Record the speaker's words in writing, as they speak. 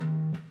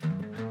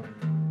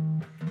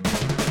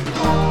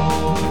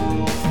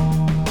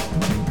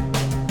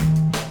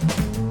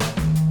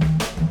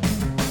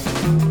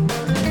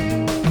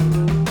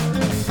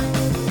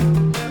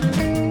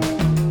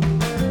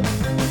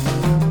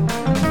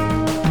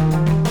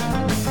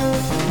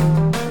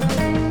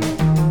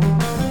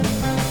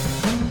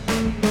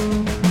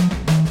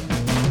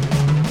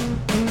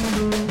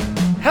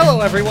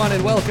Hello, everyone,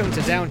 and welcome to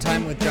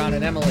Downtime with John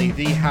and Emily,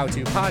 the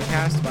how-to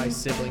podcast by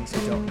siblings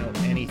who don't know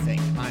anything.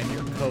 I'm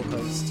your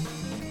co-host,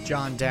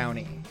 John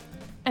Downey.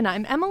 And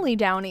I'm Emily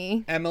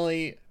Downey.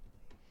 Emily,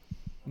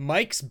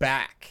 Mike's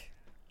back.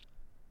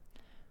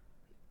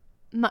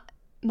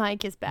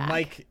 Mike is back.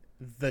 Mike,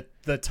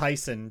 the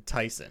Tyson.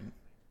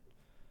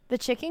 The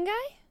chicken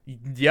guy?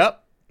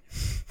 Yep.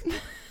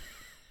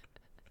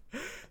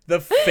 The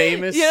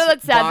famous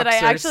that's sad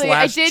that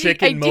I did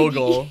chicken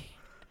mogul.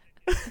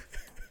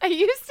 I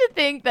used to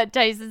think that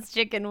Tyson's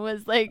chicken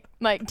was like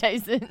Mike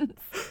Tyson's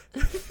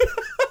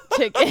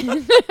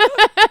chicken.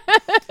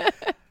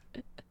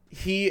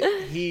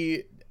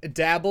 He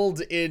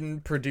dabbled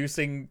in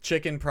producing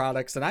chicken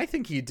products, and I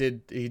think he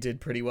did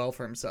pretty well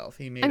for himself.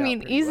 He made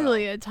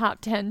easily well. a top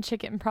 10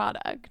 chicken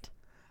product.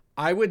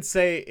 I would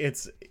say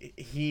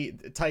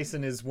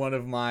Tyson is one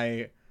of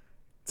my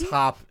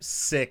top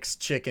 6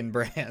 chicken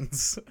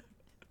brands.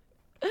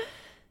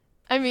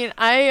 I mean,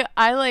 I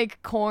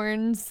like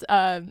Corn's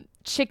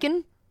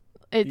chicken.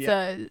 It's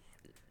a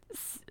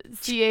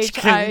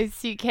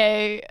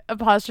CHICK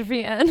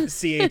apostrophe N.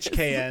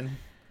 CHKN.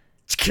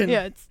 Chicken.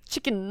 Yeah, it's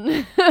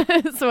chicken.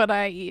 It's what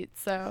I eat.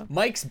 So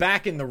Mike's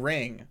back in the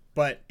ring,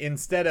 but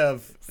instead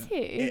of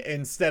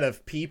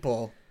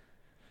people,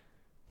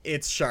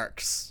 it's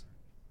sharks.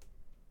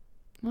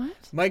 What?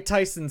 Mike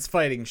Tyson's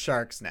fighting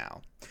sharks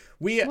now.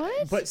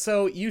 What? But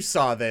so you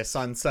saw this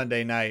on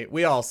Sunday night.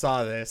 We all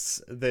saw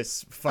this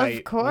fight.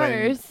 Of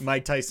course. When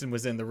Mike Tyson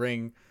was in the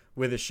ring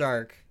with a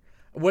shark.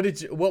 What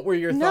were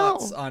your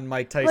thoughts on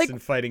Mike Tyson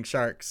fighting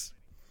sharks?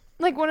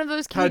 Like one of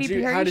those Katy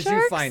Perry sharks? How did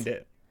you find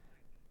it?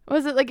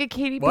 Was it like a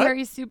Katy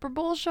Perry Super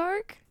Bowl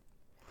shark?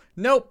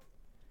 Nope.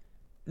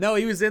 No,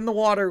 he was in the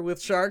water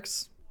with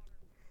sharks.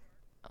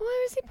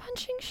 Why was he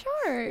punching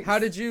sharks? How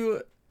did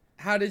you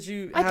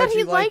I thought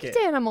he liked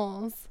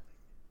animals.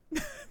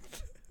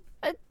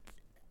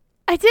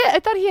 I did. I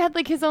thought he had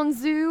like his own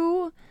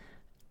zoo,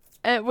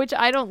 which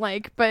I don't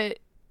like, but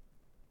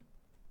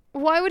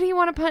why would he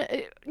want to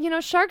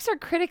punch? Sharks are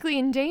critically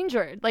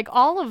endangered, like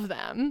all of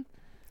them.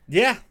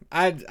 Yeah,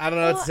 I don't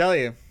know what to tell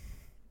you.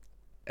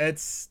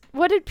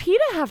 What did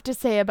PETA have to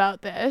say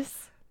about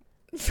this?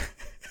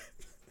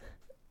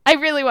 I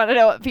really want to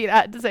know what PETA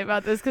had to say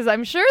about this because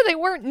I'm sure they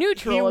weren't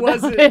neutral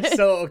about it.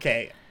 So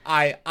okay,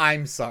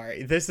 I'm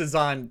sorry. This is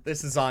on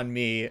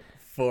me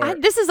for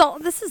this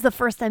is the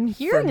first I'm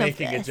hearing for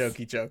making of this. a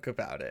jokey joke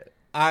about it.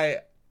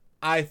 I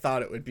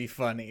thought it would be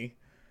funny.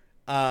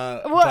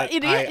 Well,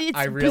 it's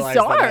I realized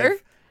bizarre. that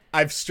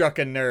I've struck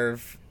a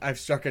nerve.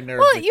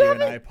 With you,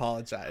 and I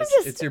apologize.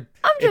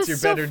 I'm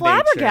just so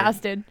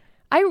flabbergasted. Nature.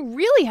 I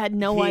really had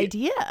no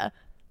idea.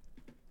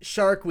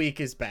 Shark Week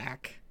is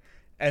back,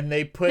 and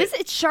they put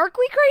it's Shark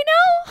Week right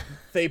now.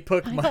 They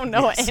put I don't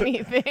know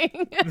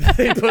anything.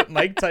 They put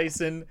Mike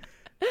Tyson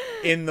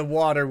in the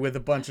water with a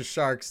bunch of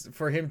sharks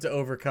for him to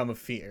overcome a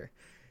fear.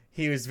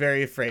 He was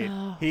very afraid.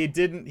 Oh.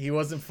 He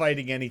wasn't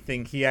fighting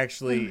anything. He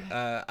actually,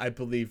 I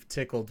believe,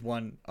 tickled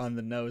one on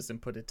the nose and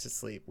put it to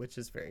sleep, which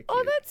is very cute.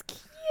 Oh, that's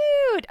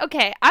cute.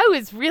 Okay, I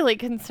was really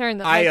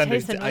concerned that Mike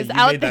Tyson was you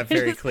out made that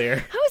very clear.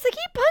 I was like, he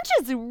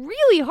punches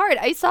really hard.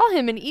 I saw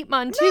him in Eat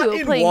Man 2 Not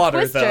in playing water,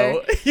 Twister.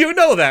 Though. You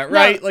know that,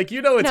 right? It's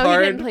he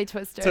hard didn't play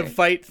Twister. to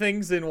fight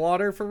things in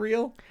water for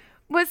real.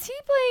 Was he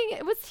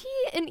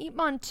in Eat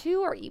Man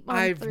 2 or Eat Man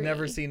 3? I've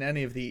never seen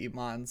any of the Eat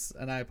Mans,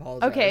 and I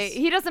apologize. Okay,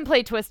 he doesn't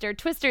play Twister.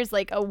 Twister's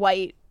like a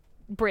white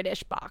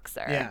British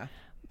boxer. Yeah.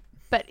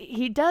 But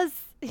he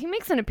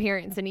makes an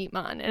appearance in Eat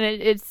Man, and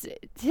it's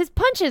his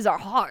punches are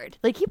hard.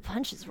 Like, he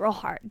punches real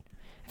hard.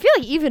 I feel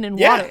like even in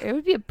water, it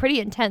would be a pretty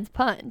intense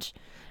punch.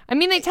 I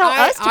mean, they tell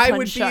us to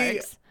punch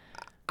sharks.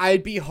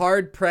 I'd be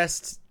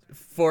hard-pressed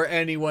for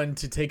anyone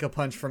to take a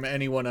punch from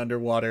anyone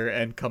underwater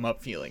and come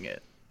up feeling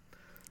it.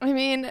 I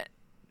mean,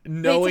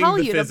 knowing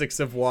the physics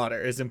of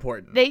water is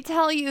important. They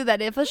tell you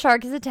that if a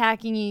shark is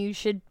attacking you, you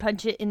should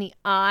punch it in the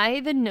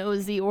eye, the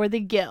nosy, or the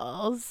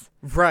gills.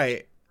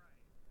 Right.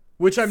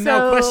 Which I'm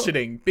now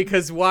questioning,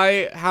 because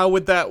how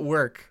would that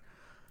work?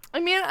 I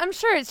mean, I'm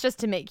sure it's just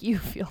to make you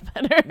feel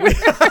better.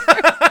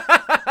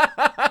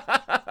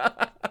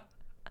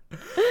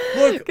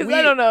 Look,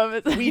 I don't know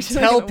if it's we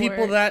tell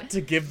people that to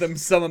give them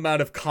some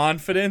amount of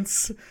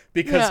confidence,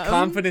 because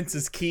confidence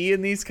is key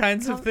in these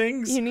kinds of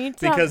things. You need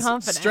to have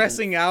confidence. Because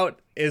stressing out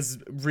is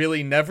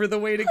really never the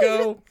way to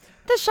go.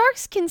 The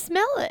sharks can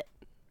smell it.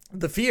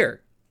 The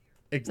fear.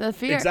 The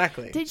fear.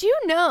 Exactly. Did you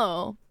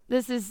know?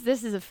 This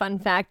is a fun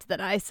fact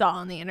that I saw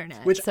on the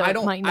internet. Which so I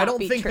don't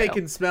think true. they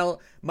can smell.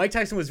 Mike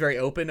Tyson was very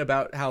open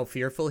about how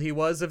fearful he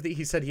was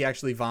he said he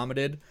actually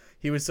vomited.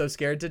 He was so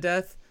scared to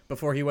death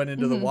before he went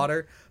into the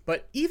water.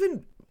 But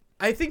even,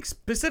 I think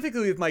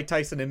specifically with Mike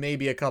Tyson and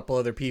maybe a couple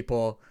other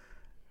people,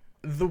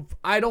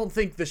 I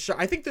think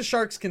the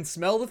sharks can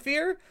smell the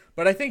fear,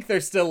 but I think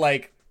they're still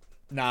like,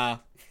 nah.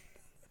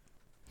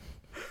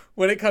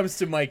 When it comes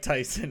to Mike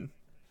Tyson,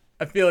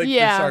 I feel like the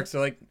sharks are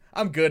like,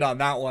 I'm good on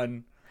that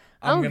one.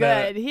 I'm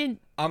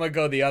gonna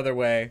go the other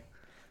way.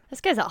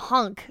 This guy's a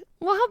hunk.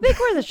 Well, how big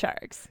were the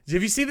sharks?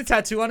 Have you seen the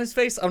tattoo on his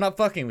face? I'm not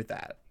fucking with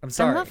that. I'm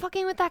sorry. I'm not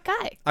fucking with that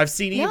guy. I've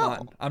seen No.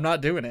 Iman. I'm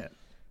not doing it.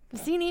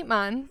 I've seen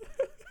Iman.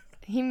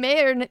 He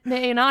may or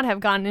may not have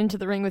gone into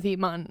the ring with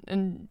Iman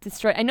and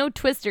destroyed. I know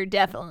Twister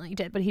definitely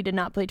did, but he did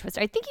not play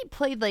Twister. I think he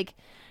played like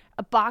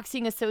a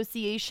boxing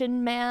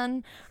association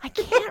man. I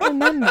can't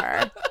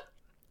remember.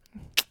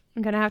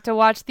 I'm going to have to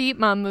watch the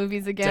Iman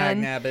movies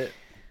again. Dagnabbit.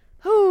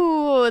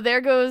 Ooh,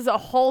 there goes a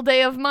whole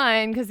day of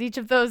mine because each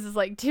of those is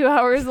like 2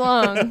 hours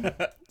long.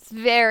 It's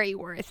very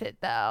worth it,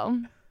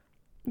 though.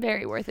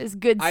 Very worth it. It's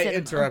good cinema. I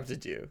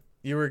interrupted you.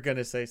 You were going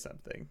to say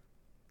something.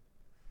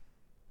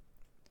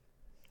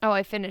 Oh,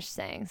 I finished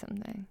saying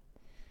something.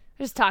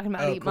 I'm just talking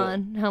about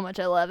Iman, how much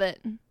I love it.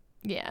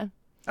 Yeah.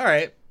 All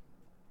right.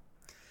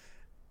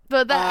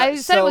 But I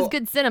said it was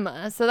good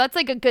cinema, so that's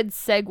like a good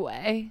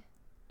segue,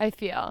 I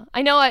feel.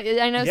 I know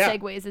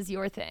segues is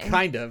your thing.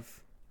 Kind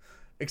of.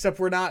 Except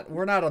we're not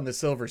on the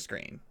silver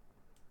screen.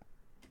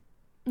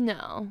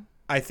 No.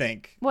 I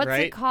think. What's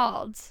right? it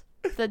called?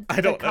 The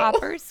don't know.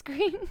 copper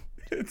screen?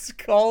 It's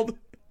called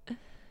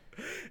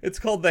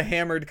the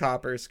hammered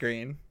copper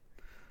screen.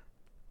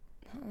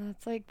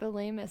 That's like the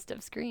lamest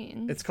of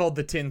screens. It's called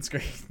the tin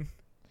screen.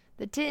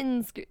 The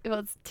tin screen. Well,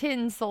 it's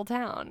Tin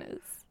Sultan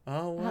is.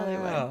 Oh, wow.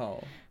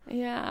 Hollywood.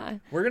 Yeah.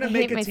 We're going to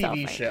make a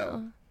TV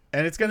show. Now.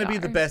 And it's going to be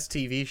the best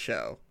TV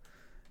show.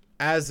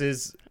 As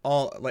is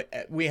all,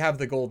 like, we have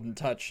the golden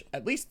touch,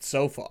 at least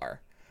so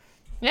far.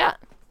 Yeah.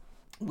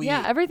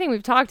 Everything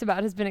we've talked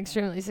about has been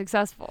extremely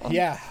successful.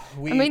 Yeah.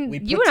 You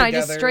and I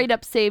just straight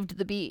up saved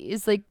the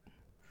bees. Like,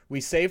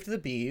 we saved the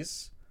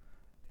bees.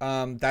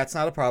 That's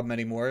not a problem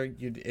anymore.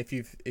 If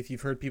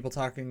you've heard people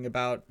talking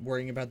about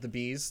worrying about the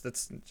bees,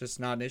 that's just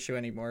not an issue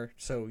anymore.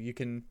 So you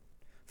can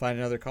find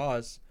another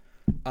cause.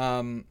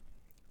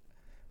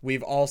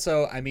 We've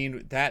also,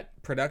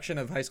 that production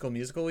of High School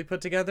Musical we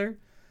put together,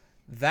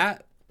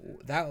 that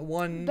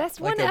won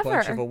best like one a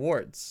bunch ever. of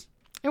awards.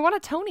 It won a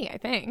Tony, I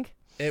think.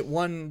 It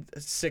won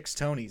 6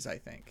 Tonys, I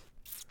think.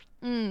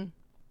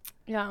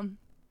 Yeah.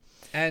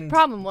 And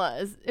problem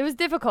was, it was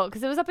difficult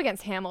because it was up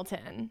against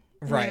Hamilton.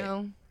 Right. You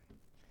know?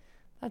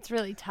 That's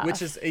really tough.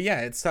 Which is,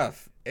 it's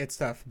tough. It's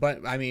tough. But,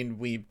 I mean,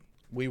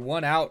 we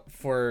won out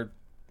for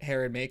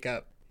hair and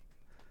makeup,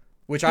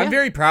 which I'm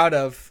very proud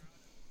of.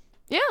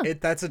 Yeah.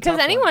 That's a tough Because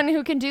anyone one.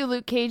 who can do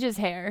Luke Cage's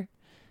hair.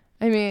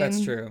 I mean.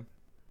 That's true.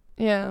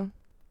 Yeah.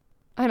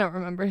 I don't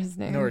remember his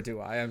name. Nor do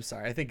I. I'm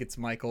sorry. I think it's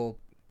Michael.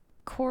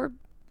 Corbin?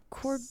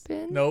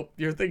 Nope.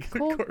 You're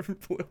thinking of Corbin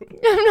Blue.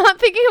 I'm not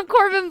thinking of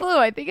Corbin Blue.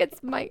 I think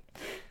it's Mike.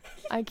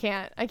 I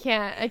can't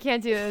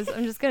do this.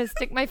 I'm just going to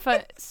stick my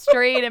foot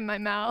straight in my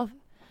mouth.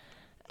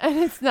 And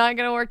it's not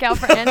going to work out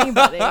for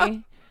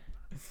anybody.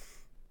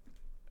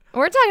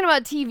 We're talking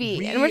about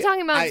TV. And we're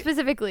talking about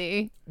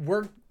specifically.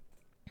 We're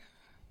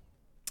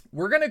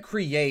going to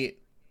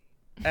create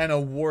an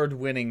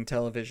award-winning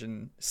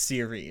television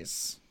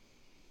series.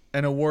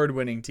 An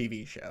award-winning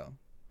TV show.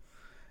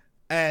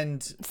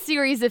 And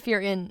series if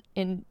you're in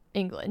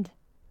England.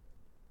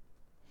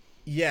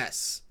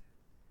 Yes.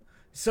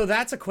 So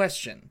that's a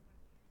question.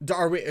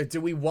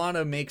 Do we want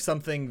to make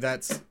something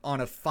that's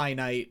on a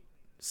finite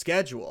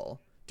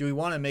schedule? Do we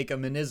want to make a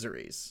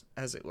miniseries,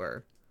 as it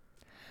were?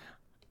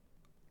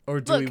 Or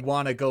do we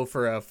want to go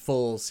for a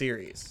full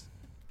series?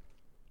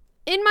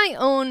 In my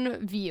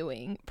own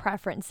viewing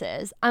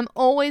preferences, I'm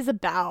always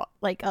about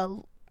like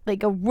a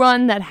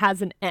run that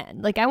has an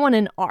end. Like I want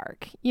an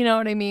arc, you know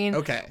what I mean?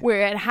 Okay.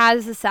 Where it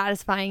has a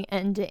satisfying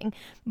ending.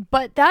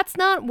 But that's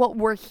not what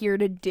we're here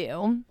to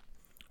do.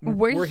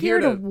 We're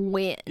here to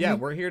win. Yeah,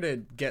 we're here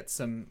to get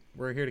some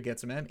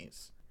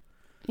Emmys.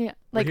 Yeah,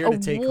 we're like here to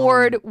take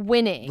award home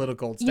winning. little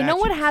gold statues. You know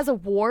what has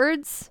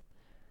awards?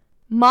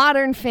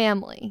 Modern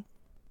Family.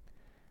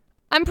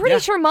 I'm pretty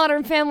sure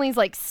Modern Family's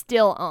like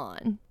still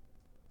on.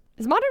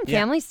 Is Modern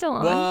Family still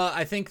on? Well,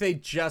 I think they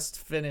just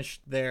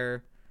finished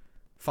their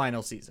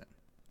final season.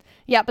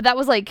 Yeah, but that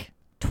was like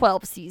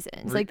 12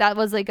 seasons. Like that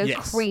was like a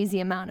crazy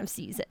amount of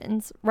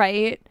seasons,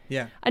 right?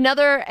 Yeah.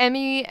 Another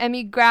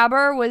Emmy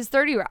grabber was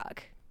 30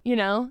 Rock, you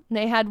know? And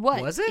they had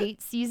what? Was it?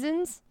 8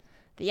 seasons?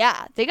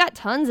 Yeah, they got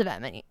tons of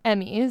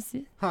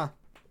Emmys. Huh.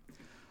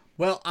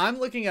 Well, I'm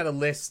looking at a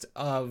list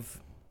of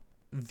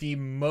the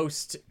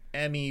most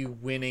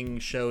Emmy-winning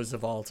shows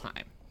of all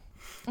time.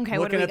 Okay,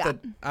 what do we got?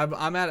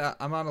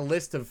 I'm on a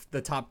list of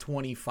the top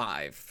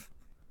 25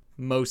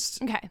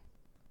 most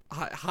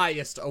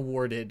highest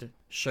awarded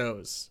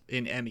shows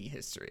in Emmy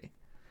history.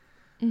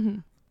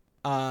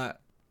 Mm-hmm.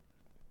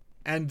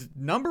 And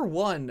number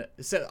one,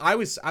 so I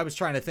was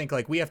trying to think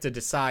like we have to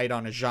decide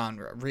on a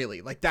genre,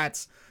 really. Like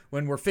that's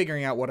when we're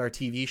figuring out what our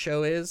TV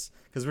show is,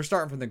 because we're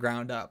starting from the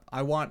ground up.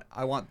 I want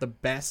the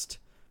best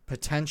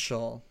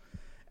potential,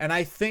 and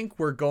I think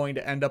we're going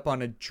to end up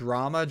on a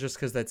drama just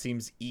because that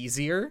seems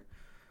easier.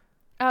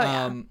 Oh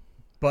yeah.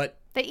 But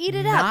they eat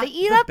it up. They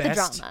eat up the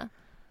drama.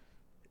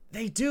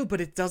 They do, but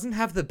it doesn't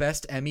have the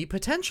best Emmy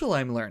potential,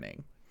 I'm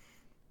learning.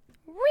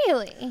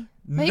 Really?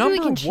 Maybe we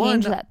can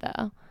change that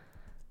though.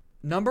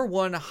 Number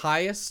one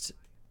highest,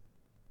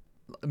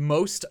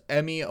 most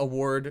Emmy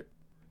award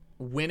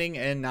winning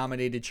and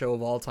nominated show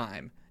of all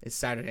time is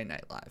Saturday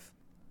Night Live.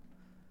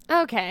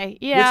 Okay,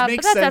 yeah, Which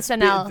makes but that's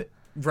sense. SNL.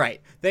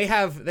 Right. They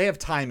have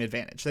time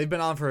advantage. They've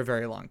been on for a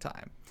very long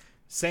time.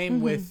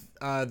 Same with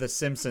The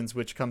Simpsons,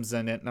 which comes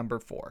in at number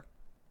 4.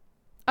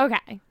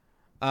 Okay.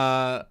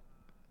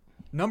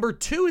 Number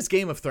 2 is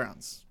Game of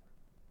Thrones.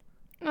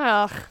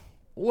 Ugh,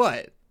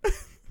 What?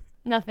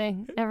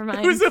 nothing. Never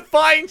mind. It was a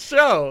fine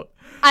show.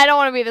 I don't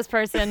want to be this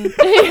person.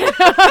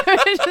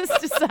 I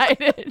just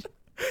decided.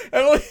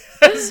 Emily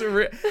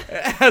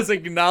has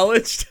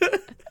acknowledged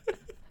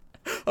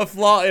a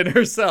flaw in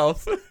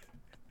herself.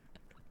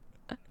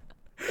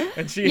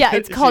 And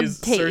it's called she's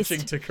taste.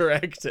 searching to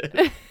correct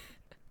it.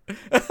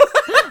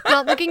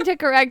 Not looking to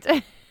correct.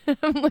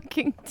 I'm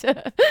looking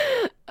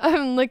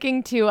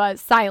to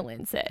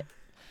silence it.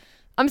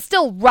 I'm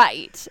still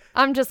right.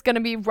 I'm just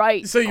gonna be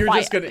right. So you're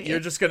quietly.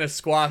 just gonna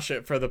squash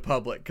it for the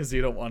public because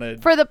you don't want to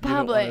For the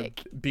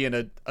public. be in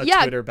a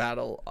Yeah. Twitter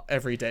battle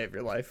every day of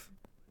your life.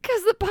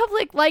 Because the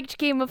public liked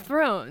Game of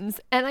Thrones,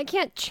 and I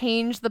can't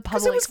change the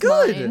 'Cause it was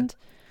public's good. mind.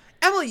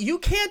 Emily, you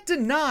can't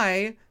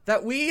deny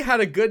that we had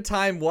a good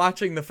time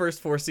watching the first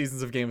 4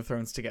 seasons of Game of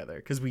Thrones together,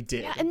 because we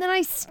did. Yeah, and then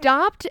I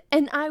stopped,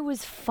 and I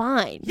was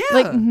fine. Yeah.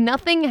 Like,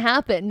 nothing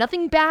happened.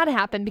 Nothing bad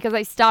happened because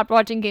I stopped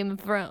watching Game of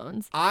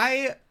Thrones.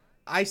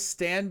 I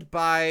stand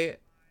by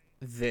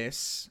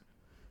this,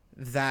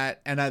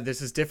 that, and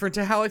this is different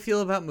to how I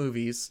feel about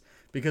movies,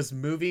 because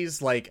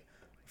movies, like,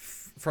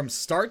 from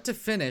start to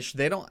finish,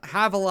 they don't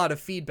have a lot of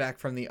feedback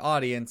from the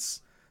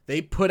audience.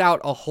 They put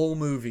out a whole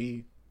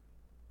movie,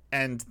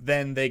 and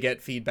then they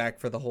get feedback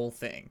for the whole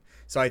thing.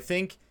 So I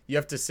think you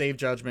have to save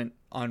judgment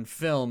on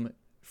film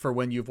for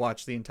when you've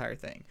watched the entire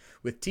thing.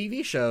 With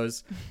TV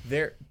shows,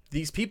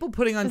 these people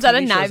putting on Is that TV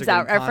a shows Knives are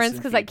Out getting reference?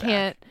 constant Because I feedback.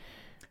 can't.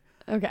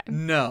 Okay.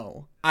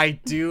 No, I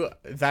do.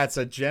 That's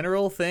a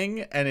general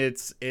thing, and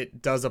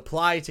it does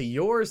apply to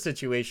your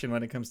situation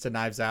when it comes to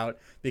Knives Out,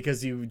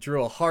 because you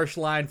drew a harsh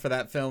line for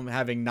that film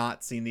having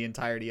not seen the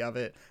entirety of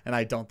it, and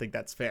I don't think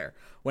that's fair.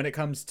 When it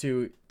comes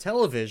to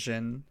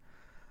television,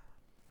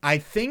 I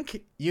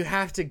think you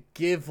have to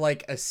give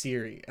like a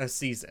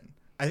season.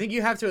 I think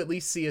you have to at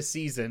least see a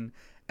season,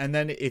 and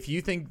then if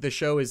you think the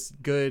show is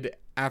good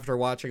after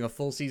watching a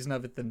full season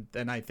of it,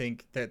 then I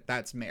think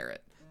that's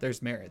merit.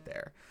 There's merit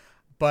there.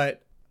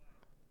 But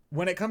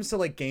when it comes to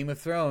like Game of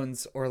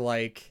Thrones or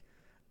like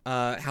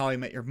How I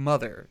Met Your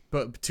Mother,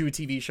 but 2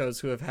 TV shows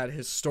who have had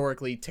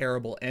historically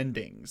terrible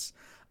endings,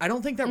 I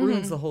don't think that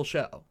ruins the whole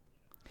show.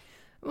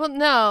 Well,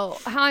 no.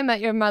 How I Met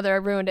Your Mother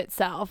ruined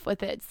itself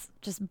with its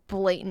just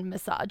blatant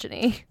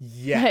misogyny.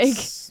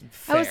 Yes.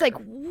 I was fair. like,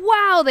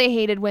 wow, they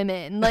hated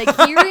women. Like,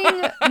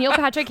 hearing Neil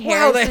Patrick wow,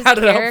 Harris's they had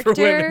it character. out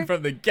for women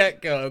from the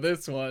get-go,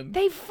 this one.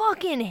 They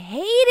fucking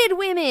hated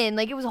women.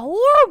 Like, it was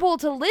horrible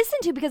to listen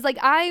to because, like,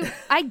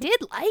 I did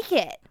like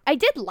it. I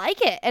did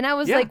like it. And I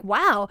was Yeah. like,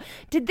 wow,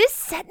 did this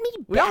set me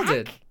We all back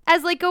did.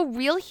 as, like, a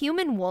real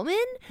human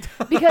woman?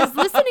 Because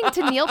listening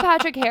to Neil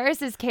Patrick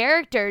Harris's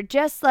character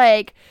just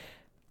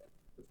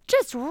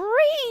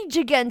rage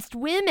against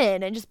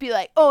women and just be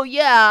like, oh,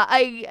 yeah,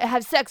 I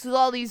have sex with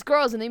all these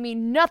girls and they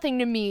mean nothing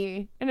to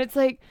me. And it's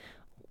like,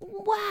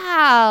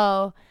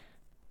 wow.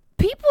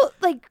 People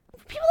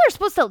are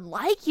supposed to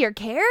like your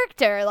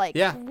character. Like,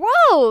 Yeah.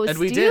 gross, And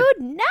we dude.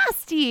 did.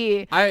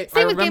 Nasty. I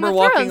Same with Game remember of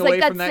walking Thrones. away Like,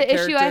 that's from that the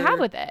issue I have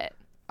character- with it.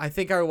 I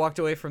think I walked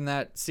away from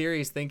that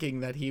series thinking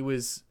that he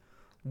was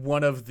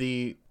one of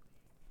the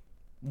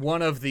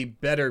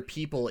better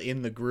people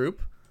in the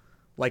group.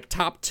 Like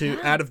top 2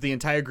 out of the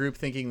entire group,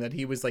 thinking that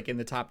he was like in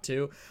the top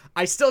 2.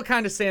 I still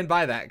kind of stand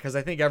by that because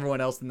I think everyone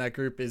else in that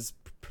group is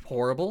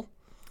horrible.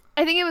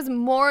 I think it was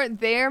more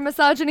their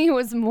misogyny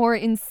was more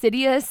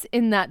insidious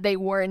in that they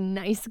were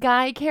nice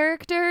guy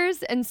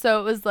characters. And so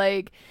it was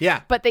like,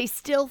 Yeah. but they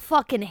still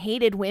fucking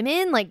hated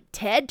women. Like,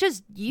 Ted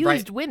just used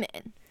Right.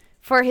 women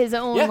for his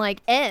own Yeah. like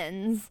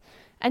ends.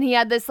 And he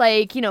had this,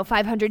 like,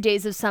 500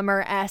 Days of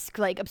Summer-esque,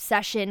 like,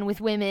 obsession with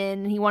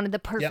women. He wanted the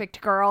perfect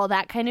girl,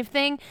 that kind of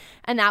thing.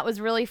 And that was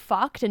really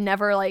fucked and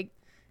never, like,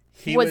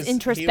 He was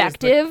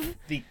introspective.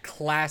 the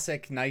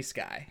classic nice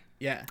guy.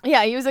 Yeah.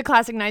 Yeah, he was a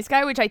classic nice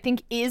guy, which I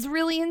think is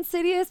really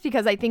insidious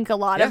because I think a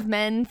lot Yeah. of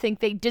men think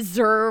they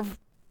deserve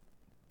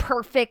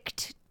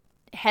perfect,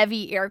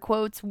 heavy air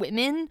quotes,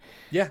 women.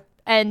 Yeah.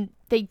 And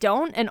they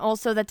don't. And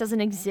also that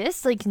doesn't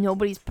exist. Like,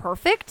 nobody's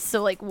perfect.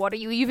 So, like, what are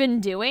you even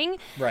doing?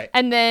 Right.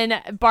 And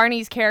then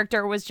Barney's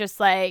character was just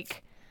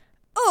like,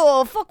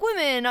 oh, fuck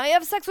women. I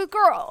have sex with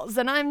girls.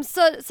 And I'm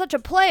such a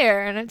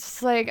player. And it's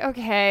just like,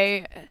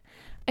 okay.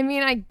 I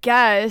mean, I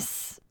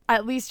guess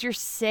at least you're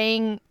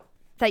saying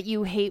that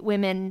you hate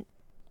women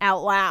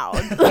out loud.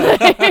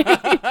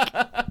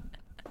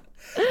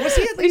 Was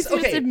he at least you're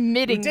just okay?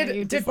 admitting that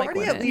you Did dislike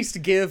Barney at women.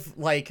 least give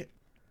like?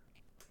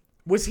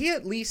 Was he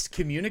at least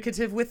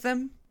communicative with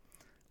them?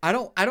 I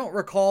don't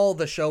recall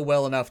the show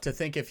well enough to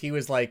think if he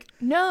was like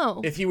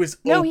No. if he was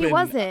No, open he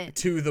wasn't.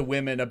 to the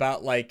women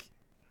about like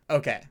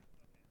okay.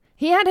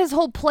 He had his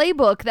whole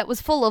playbook that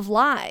was full of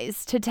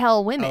lies to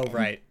tell women. Oh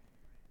right.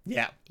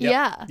 Yeah.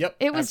 Yeah. Yep.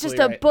 It was just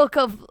absolutely a book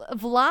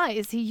of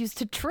lies he used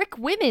to trick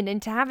women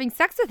into having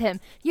sex with him.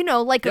 You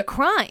know, like a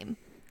crime.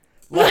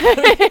 Like,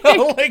 you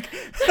know,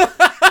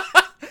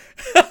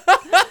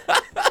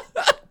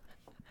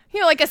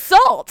 like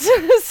assault.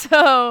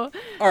 So,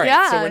 all right,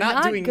 yeah, so we're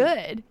not doing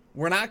good.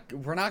 We're not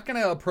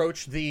going to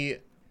approach we're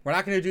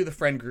not going to do the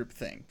friend group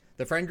thing.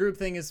 The friend group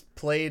thing is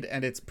played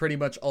and it's pretty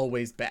much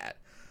always bad.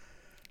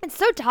 It's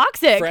so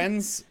toxic.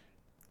 Friends,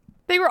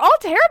 they were all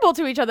terrible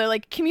to each other.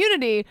 Like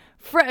Community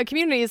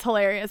is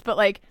hilarious, but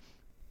like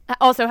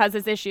also has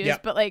its issues,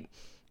 but like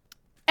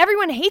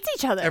everyone hates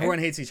each other. Everyone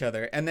hates each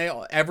other, and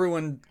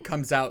everyone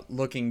comes out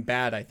looking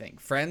bad, I think.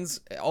 Friends,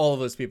 all of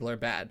those people are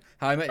bad.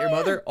 How I Met Your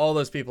Mother, all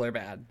those people are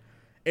bad.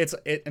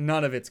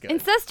 None of it's good.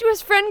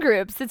 Incestuous friend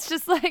groups. It's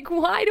just like,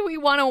 why do we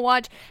want to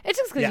watch? It's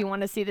just because you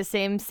want to see the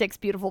same 6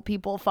 beautiful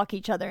people fuck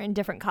each other in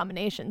different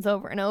combinations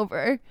over and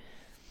over.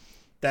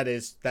 That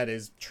is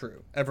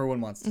true.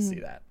 Everyone wants to see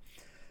that.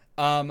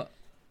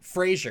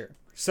 Frasier.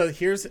 So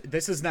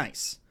this is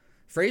nice.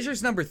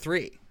 Frasier's number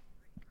 3.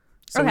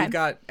 So we've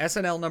got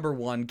SNL number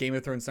 1, Game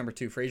of Thrones number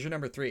 2, Frasier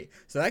number 3.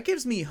 So that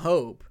gives me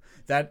hope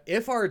that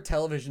if our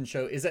television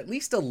show is at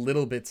least a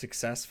little bit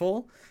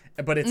successful,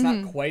 but it's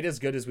not quite as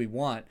good as we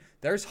want,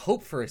 there's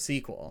hope for a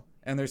sequel.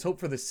 And there's hope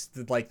for this,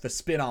 like, the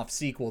spin-off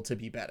sequel to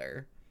be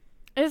better.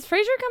 Is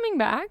Frasier coming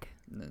back?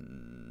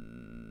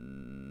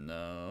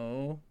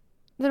 No.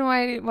 Then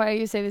why do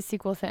you say the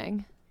sequel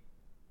thing?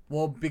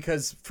 Well,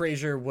 because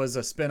Frasier was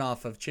a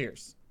spin-off of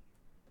Cheers.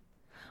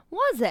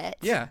 Was it?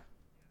 Yeah.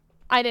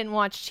 I didn't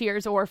watch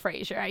Cheers or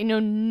Frasier. I know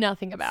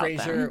nothing about them.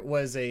 Frasier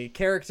was a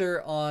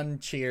character on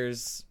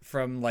Cheers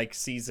from like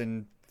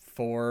season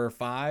 4 or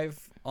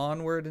 5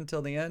 onward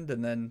until the end,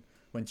 and then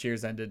when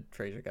Cheers ended,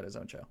 Frasier got his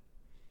own show.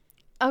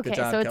 Okay,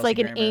 job, so it's Kelsey like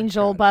an Grammer.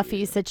 Angel God, Buffy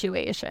you.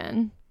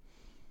 situation.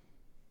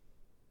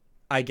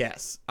 I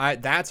guess.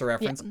 That's a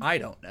reference. Yeah. I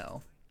don't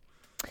know.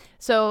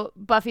 So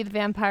Buffy the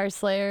Vampire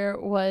Slayer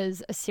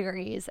was a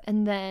series,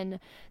 and then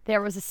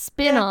there was a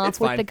spin-off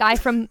with the guy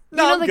from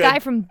guy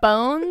from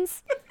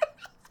Bones?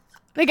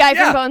 The guy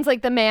from Bones,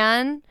 like the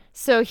man.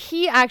 So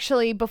he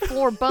actually,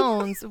 before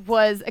Bones,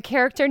 was a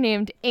character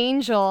named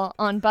Angel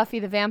on Buffy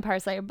the Vampire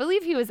Slayer. I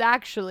believe he was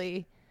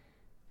actually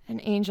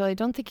an angel. I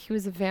don't think he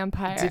was a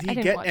vampire. Did he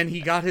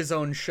he got his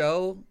own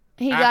show?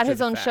 He got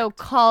his own show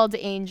called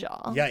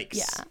Angel. Yikes.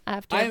 Yeah,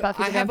 after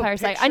Buffy the Vampire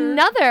Slayer.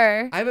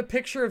 I have a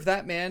picture of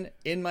that man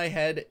in my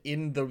head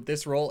in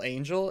this role,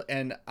 Angel,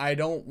 and I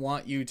don't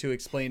want you to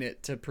explain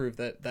it to prove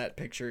that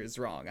picture is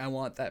wrong. I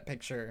want that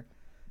picture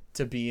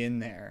to be in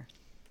there.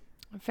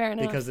 Fair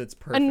enough. Because it's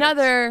perfect.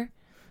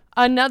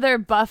 Another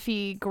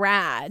Buffy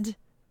grad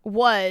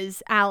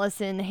was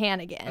Allison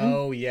Hannigan.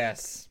 Oh,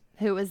 yes.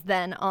 Who was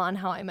then on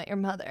How I Met Your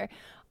Mother.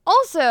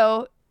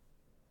 Also,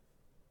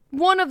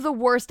 one of the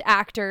worst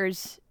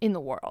actors in the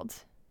world.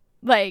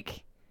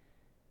 Like,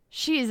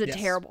 she is a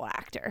terrible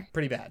actor.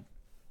 Pretty bad.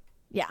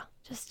 Yeah,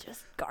 just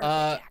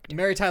garbage actor.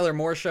 Mary Tyler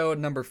Moore Show,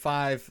 number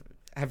 5.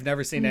 Have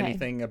never seen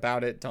anything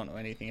about it. Don't know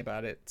anything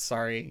about it.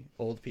 Sorry,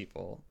 old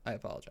people. I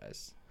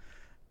apologize.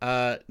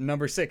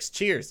 Number 6,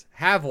 Cheers.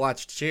 Have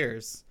watched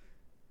Cheers.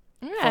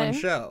 Okay. Fun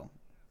show.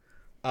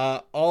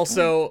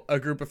 Also a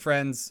group of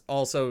friends.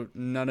 Also,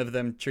 none of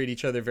them treat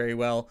each other very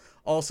well.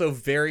 Also,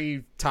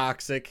 very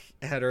toxic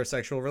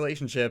heterosexual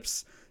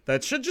relationships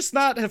that should just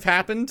not have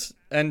happened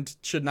and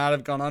should not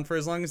have gone on for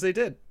as long as they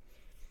did.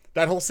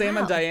 That whole Sam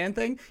and Diane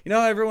thing. You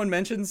know how everyone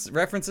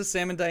references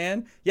Sam and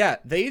Diane? Yeah,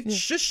 they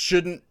just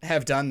shouldn't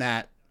have done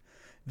that.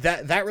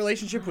 That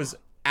relationship was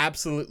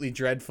absolutely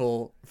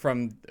dreadful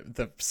from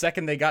the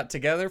second they got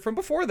together, from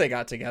before they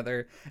got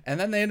together, and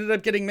then they ended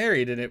up getting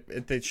married, and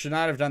they should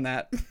not have done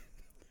that.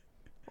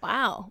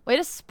 Wow, way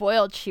to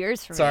spoil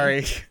Cheers for me.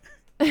 Sorry.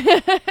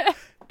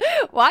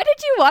 Why did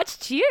you watch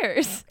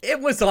Cheers? It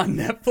was on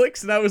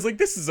Netflix, and I was like,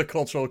 this is a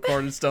cultural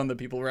cornerstone that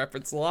people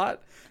reference a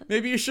lot.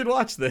 Maybe you should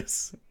watch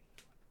this.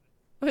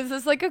 Was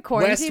this like a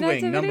quarantine West Wing,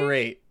 activity? number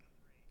 8.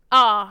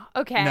 Ah,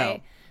 okay.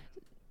 No.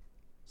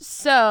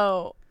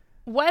 So,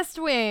 West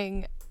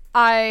Wing,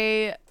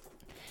 Sorkin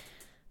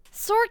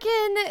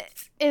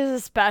is a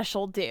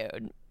special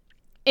dude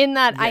in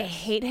that I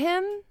hate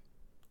him.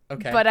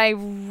 Okay. But I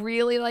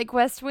really like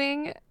West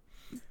Wing.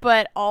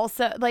 But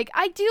also, like,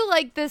 I do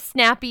like the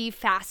snappy,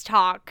 fast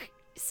talk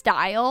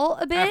style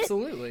a bit.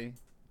 Absolutely.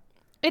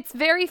 It's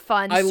very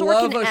fun. I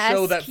love a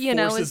show that you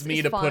know, forces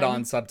me to fun. put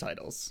on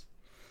subtitles.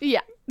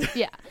 Yeah.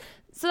 Yeah.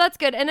 So that's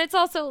good. And it's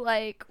also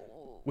like,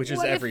 which is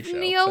what every if show.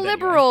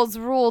 Neoliberals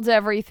ruled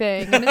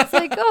everything? And it's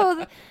like,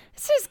 oh,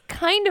 this is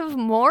kind of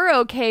more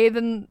okay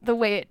than the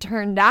way it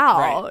turned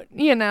out,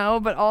 you know?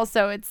 But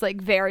also it's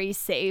like very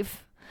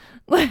safe.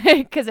 Like,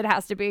 because it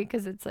has to be,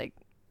 because it's like,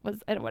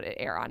 I don't want to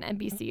air on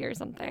NBC or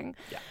something.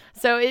 Yeah.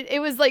 So it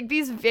was like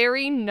these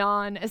very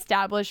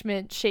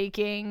non-establishment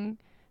shaking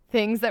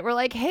things that were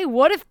like, hey,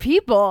 what if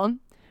people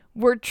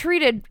were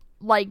treated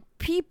like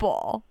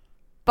people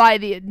by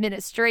the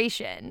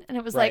administration? And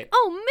it was like,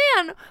 oh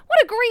man,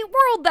 what a great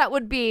world that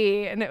would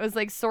be. And it was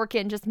like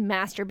Sorkin just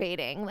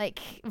masturbating like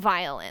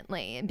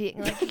violently and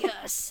being like,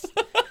 yes.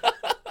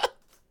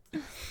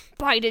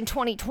 Biden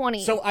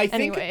 2020. So I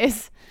think,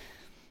 anyways.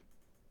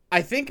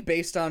 I think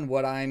based on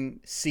what I'm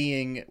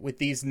seeing with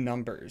these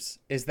numbers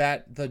is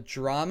that the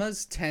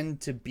dramas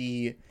tend to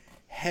be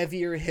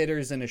heavier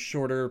hitters in a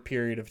shorter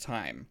period of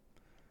time.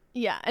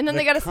 Yeah, and then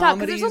they got to stop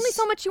because there's only comedies-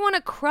 so much you want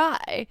to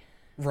cry.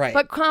 Right.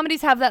 But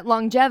comedies have that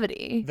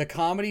longevity. The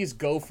comedies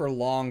go for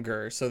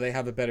longer, so they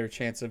have a better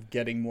chance of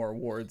getting more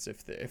awards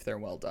if they're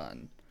well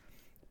done.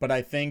 But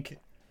I think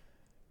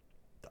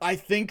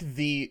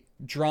the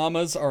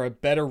dramas are a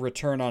better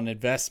return on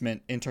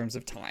investment in terms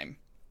of time.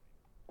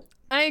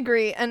 I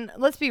agree, and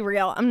let's be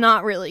real, I'm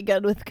not really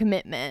good with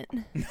commitment.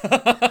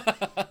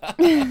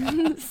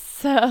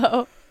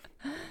 So,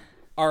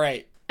 All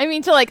right. I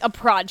mean to like a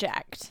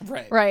project.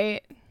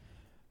 Right.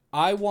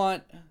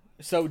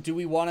 Do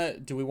we want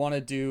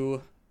to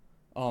do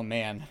oh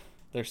man,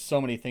 there's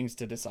so many things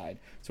to decide.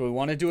 So we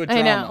want to do a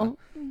drama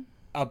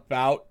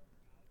about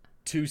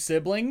two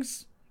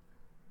siblings?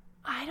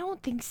 I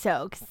don't think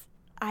so, cuz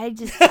I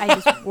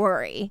just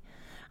worry.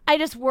 I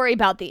just worry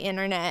about the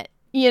internet,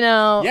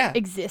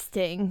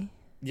 existing.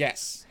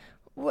 Yes.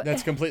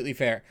 That's completely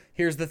fair.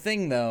 Here's the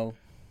thing though.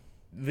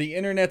 The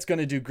internet's going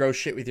to do gross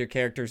shit with your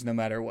characters no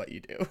matter what you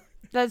do.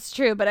 That's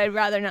true, but I'd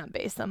rather not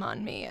base them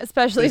on me,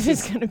 especially if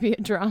it's going to be a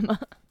drama.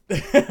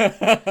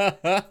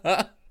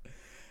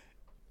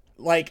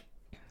 Like,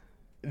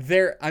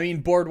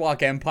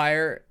 Boardwalk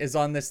Empire is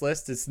on this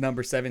list. It's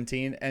number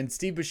 17, and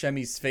Steve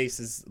Buscemi's face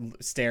is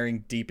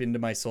staring deep into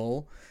my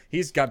soul.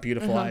 He's got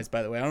beautiful eyes,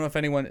 by the way. I don't know if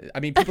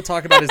people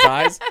talk about his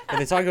eyes, but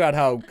they talk about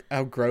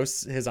how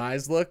gross his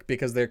eyes look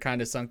because they're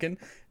kind of sunken.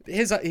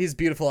 His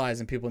beautiful eyes,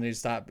 and people need to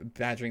stop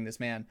badgering this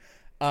man.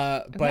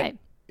 But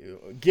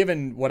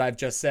given what I've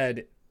just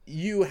said,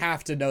 you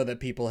have to know that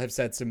people have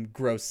said some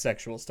gross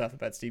sexual stuff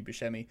about Steve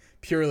Buscemi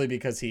purely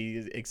because he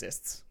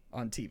exists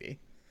on TV.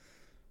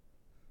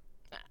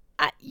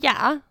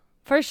 Yeah,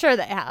 for sure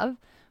they have.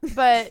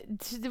 But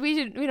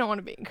we don't want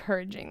to be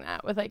encouraging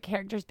that with like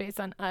characters based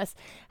on us.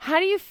 How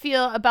do you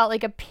feel about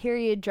like a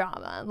period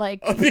drama?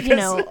 Like, is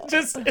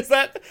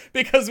that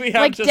because we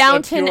have like just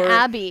Downton a pure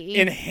Abbey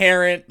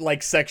inherent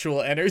like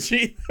sexual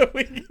energy that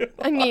we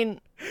I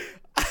mean,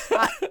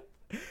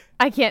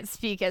 I can't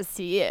speak as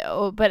to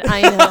you, but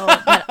I know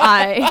that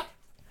I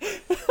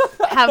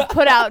have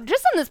put out,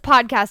 just on this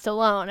podcast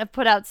alone, I've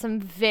put out some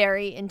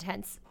very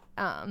intense,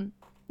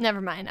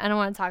 never mind, I don't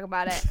want to talk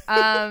about it.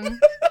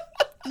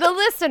 The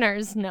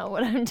listeners know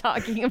what I'm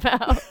talking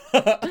about.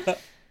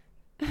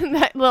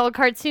 That little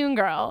cartoon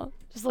girl,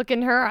 just look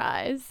in her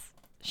eyes.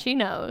 She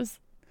knows.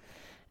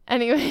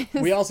 Anyways,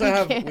 we also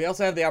have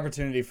the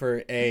opportunity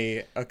for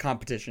a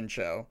competition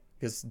show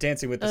because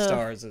Dancing with the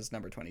Stars is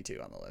number 22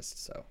 on the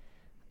list. So,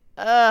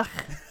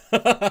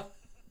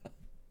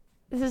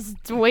 this is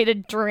a way to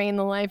drain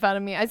the life out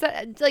of me. I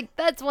said, like,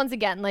 that's once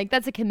again, like,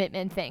 that's a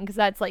commitment thing because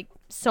that's like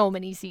so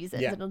many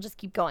seasons. Yeah. It'll just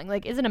keep going.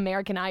 Like, isn't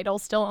American Idol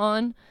still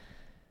on?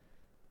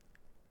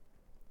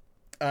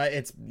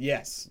 It's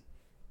yes.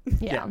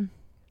 Yeah.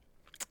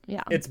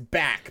 It's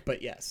back,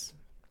 but yes.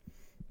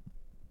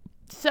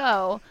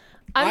 So,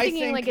 I'm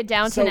thinking like a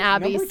Downton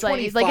Abbey number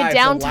slate, 25 like a is the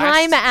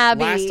Downtime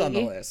Abbey. Last on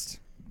the list.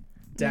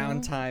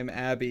 Downtime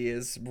Abbey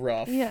is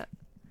rough. Yeah.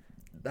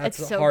 That's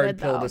It's a so hard good,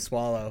 pill though. to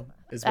swallow.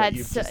 Is what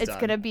you've just It's done.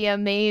 gonna be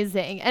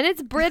amazing, and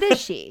it's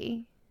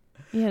Britishy.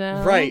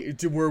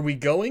 Right? Were we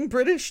going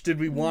British? Did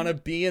we want to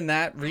be in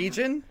that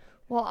region?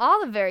 Well,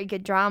 all the very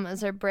good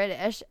dramas are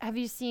British. Have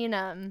you seen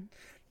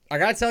I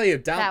gotta tell you,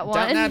 That one?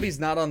 Downton Abbey's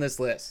not on this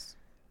list.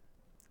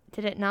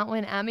 Did it not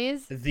win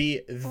Emmys?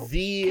 The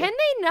Can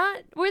they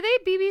not? Were they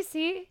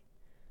BBC?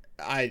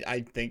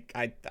 I think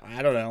I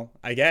don't know.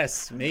 I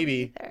guess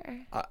maybe.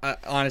 I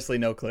honestly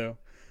no clue.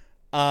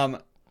 A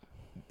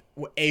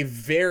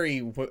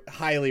very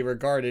highly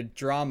regarded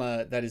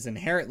drama that is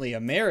inherently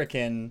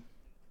American,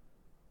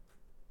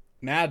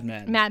 Mad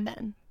Men. Mad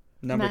Men.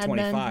 Number Mad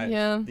Men, 25.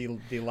 yeah.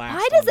 The last.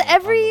 Why does on the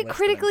every list that I'm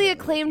critically currently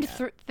acclaimed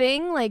looking at.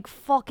 thing like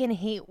fucking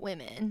hate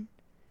women?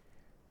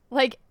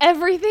 Like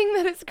everything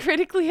that is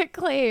critically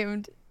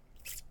acclaimed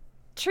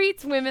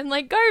treats women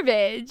like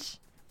garbage.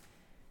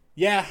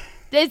 Yeah,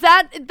 Is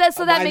that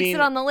so? That I makes mean-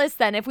 it on the list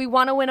then. If we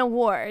want to win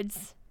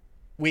awards,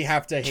 we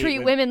have to hate treat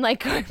women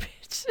like garbage.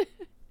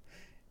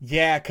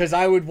 Yeah, because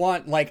I would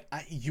want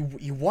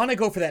you want to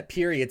go for that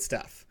period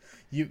stuff.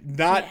 You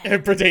not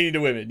pertaining to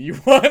women. You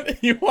want a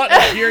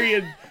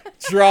period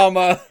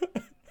drama.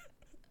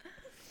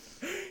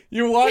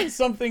 You want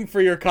something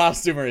for your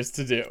costumers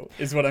to do,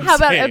 is what I'm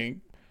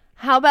saying.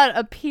 How about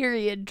a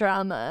period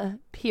drama?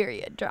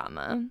 Period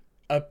drama.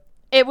 A-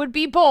 It would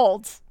be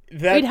bold.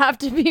 That- We'd have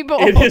to be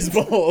bold. It is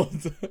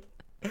bold,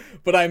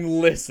 but I'm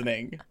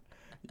listening.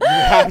 You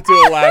have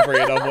to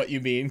elaborate on what you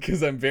mean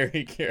because I'm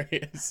very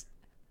curious.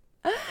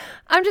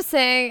 I'm just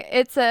saying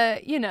it's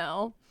a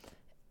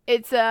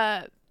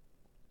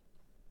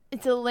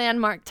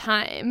landmark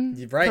time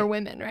You're right. for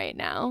women right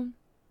now.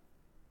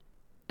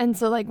 And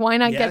so like why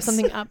not get Yes.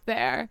 something up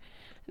there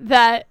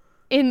that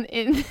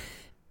in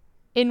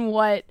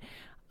what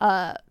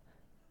I'm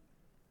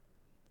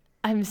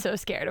so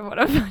scared of what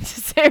I'm about to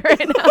say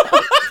right now.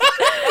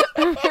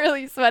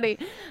 really sweaty.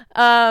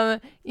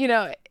 You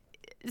know,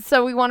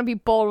 so we want to be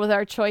bold with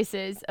our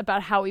choices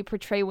about how we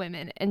portray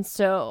women. And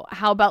so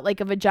how about like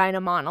a vagina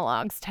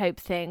monologues type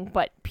thing,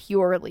 but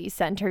purely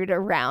centered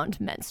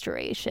around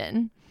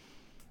menstruation?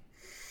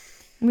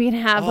 We can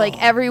have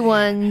like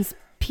everyone's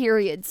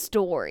period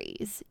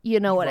stories. You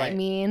know what I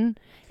mean?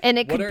 And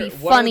it could be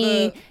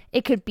funny.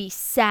 It could be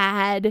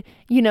sad.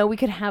 You know, we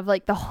could have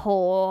like the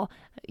whole,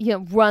 you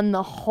know, run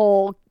the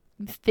whole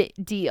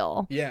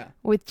deal. Yeah.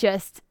 With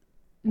just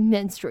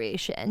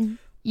menstruation,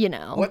 you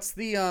know. What's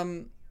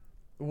the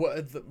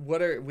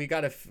what are we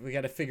gotta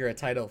figure a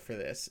title for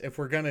this if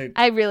we're gonna.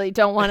 I really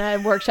don't want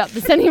to workshop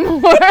this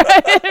anymore.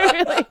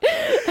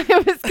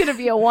 It was gonna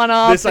be a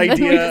one-off. This idea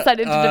then we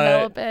decided to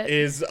develop it.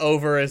 Is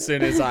over as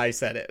soon as I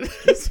said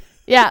it.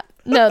 Yeah,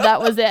 no,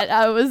 that was it.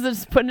 I was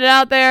just putting it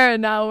out there,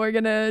 and now we're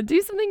gonna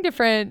do something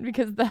different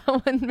because that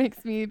one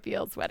makes me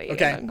feel sweaty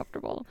and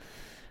uncomfortable.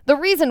 The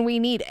reason we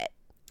need it.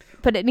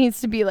 But it needs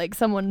to be like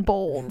someone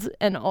bold,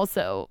 and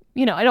also,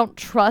 you know, I don't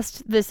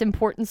trust this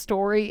important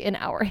story in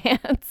our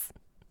hands.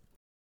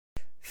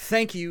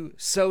 Thank you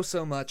so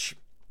much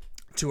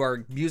to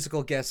our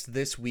musical guest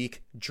this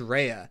week,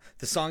 Drea.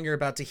 The song you're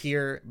about to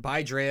hear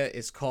by Drea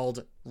is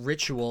called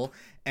Ritual.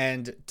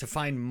 And to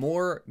find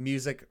more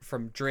music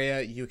from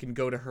Drea, you can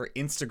go to her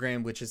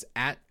Instagram, which is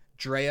at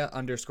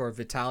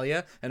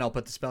Drea_Vitalia. And I'll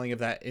put the spelling of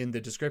that in the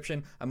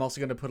description. I'm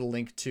also going to put a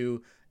link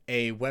to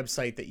a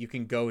website that you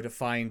can go to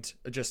find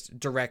just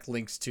direct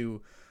links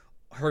to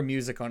her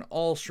music on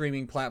all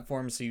streaming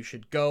platforms. So you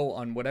should go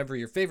on whatever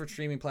your favorite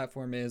streaming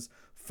platform is,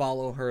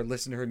 follow her,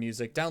 listen to her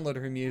music, download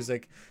her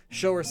music,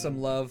 show her some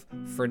love.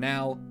 For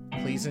now,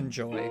 please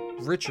enjoy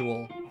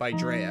Ritual by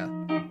Drea.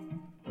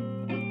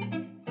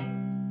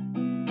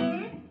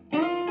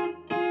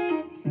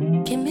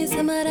 Give me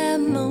some of that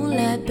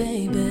moonlight,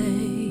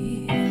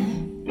 baby.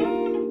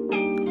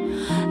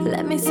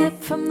 Let me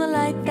sip from the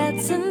light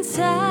that's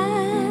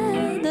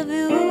inside of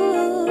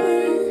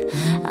you.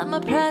 I'ma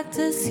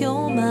practice,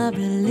 you're my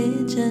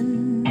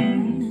religion.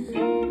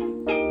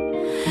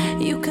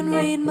 You can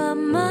read my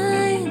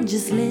mind,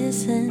 just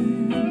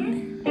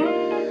listen.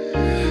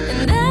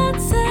 And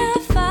that's a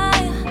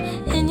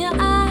fire in your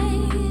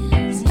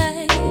eyes,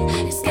 hey.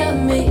 It's got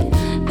me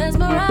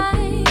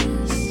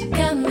mesmerized,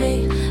 got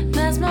me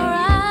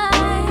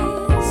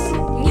mesmerized.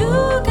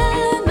 You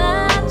got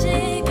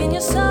magic in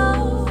your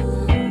soul.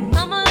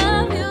 I'ma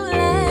love you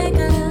like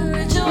a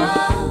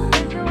ritual,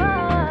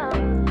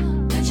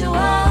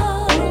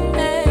 ritual,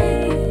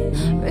 hey.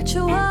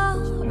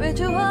 Ritual,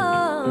 ritual.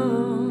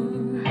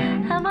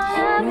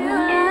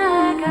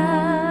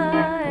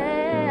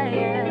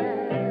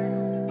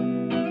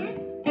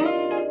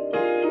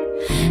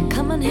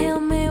 Come and heal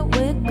me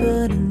with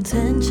good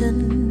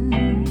intention.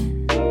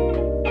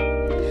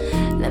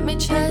 Let me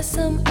try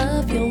some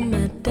of your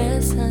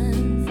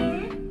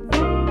medicine.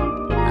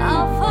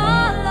 I'll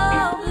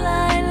follow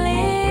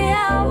blindly,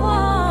 I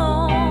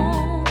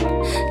won't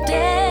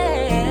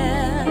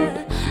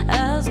dare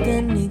ask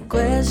any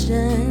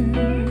question.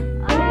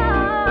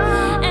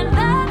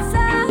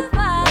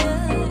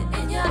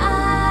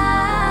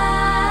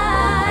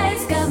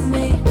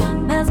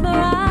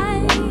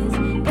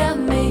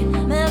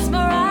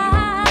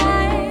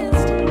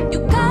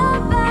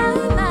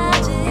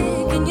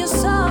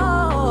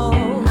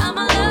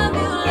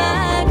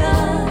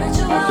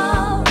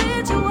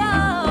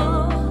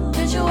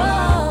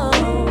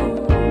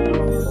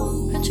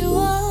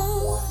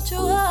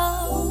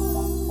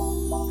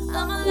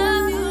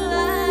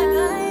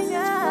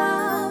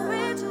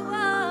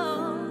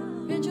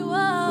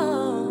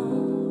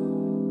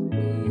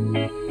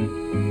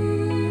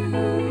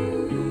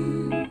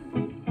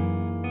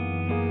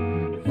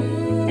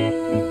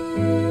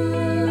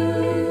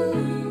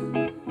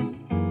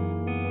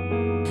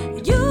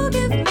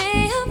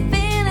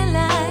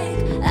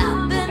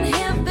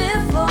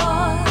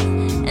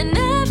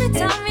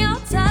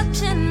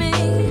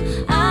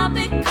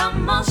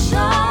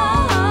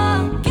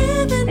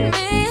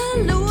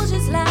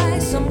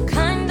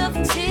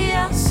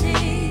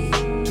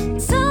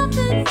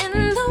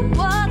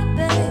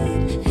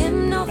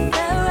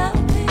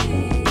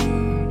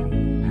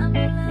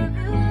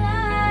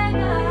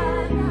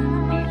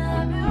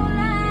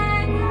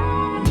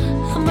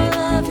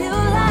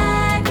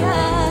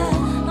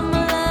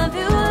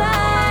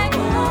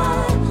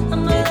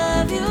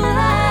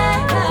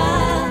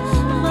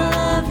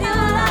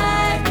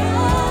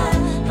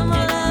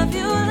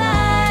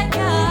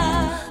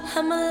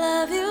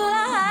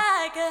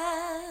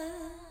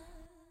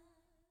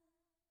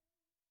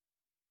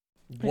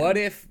 What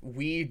if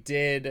we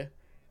did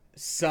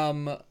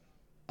some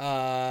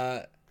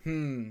a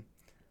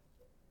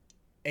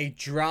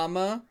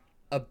drama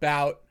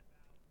about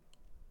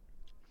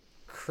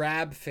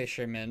crab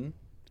fishermen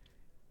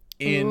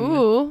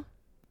in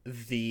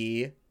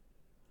the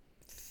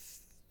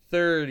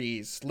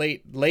 30s,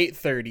 late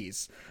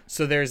 30s.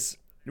 So there's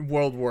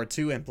World War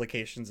II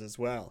implications as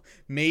well.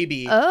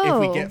 Maybe if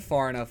we get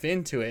far enough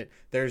into it,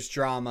 there's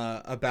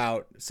drama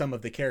about some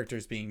of the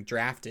characters being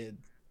drafted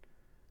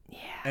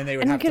and they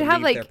would And you have to could leave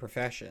have, like, their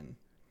profession.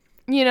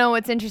 You know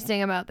what's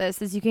interesting about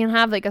this is you can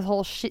have like a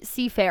whole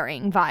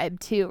seafaring vibe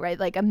too, right?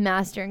 Like a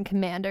master and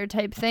commander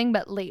type thing,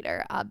 but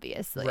later,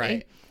 obviously.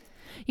 Right.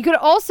 You could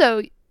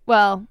also,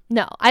 well,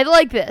 no, I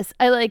like this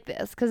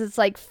because it's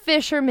like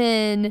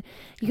fishermen.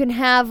 You can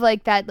have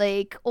like that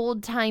like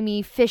old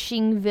timey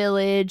fishing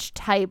village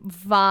type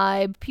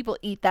vibe. People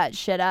eat that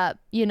shit up.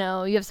 You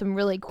know, you have some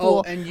really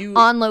cool and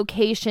on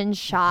location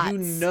shots.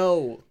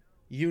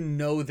 You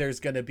know, there's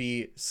gonna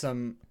be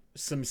some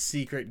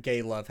secret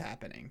gay love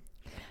happening.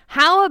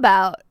 How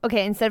about,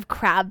 okay, instead of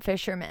crab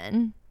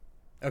fishermen,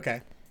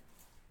 Okay.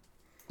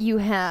 you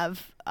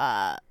have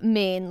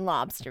Maine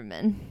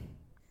lobstermen.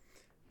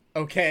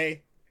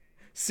 Okay.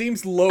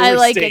 Seems lower I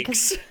like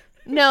stakes. it.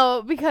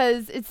 No,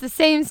 because it's the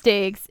same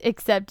stakes,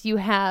 except you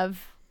have,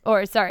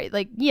 or sorry,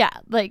 like, yeah,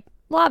 like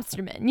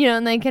lobstermen, you know,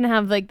 and they can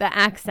have like the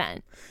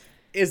accent.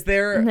 Is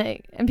there...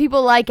 And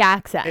people like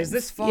accents. Is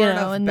this far you know,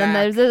 enough and back?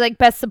 then there's like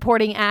best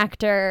supporting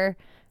actor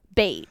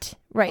bait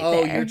right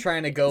there. Oh, you're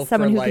trying to go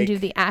someone for who like... can do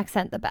the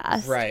accent the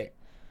best. Right.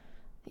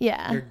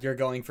 Yeah. You're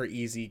going for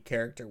easy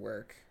character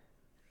work.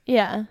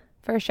 Yeah,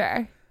 for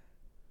sure.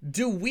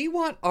 Do we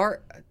want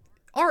our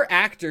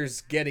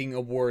actors getting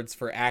awards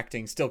for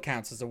acting still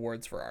counts as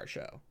awards for our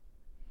show?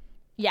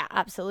 Yeah,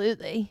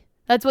 absolutely.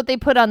 That's what they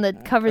put on the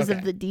covers Okay.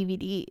 of the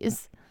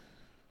DVDs.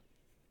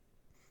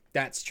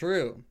 That's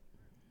true.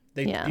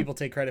 People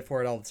take credit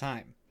for it all the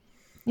time.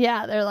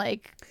 Yeah, they're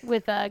like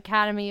with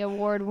Academy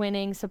Award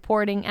winning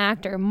supporting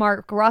actor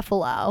Mark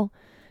Ruffalo.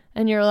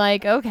 And you're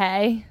like,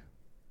 okay.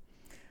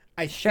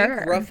 I Sure.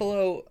 think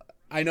Ruffalo,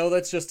 I know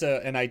that's just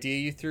an idea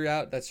you threw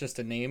out. That's just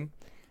a name.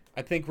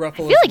 I think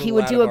Ruffalo. I feel like he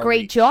would do a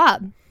great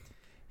job.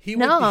 He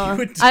No,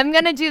 would I'm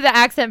going to do the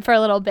accent for a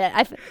little bit.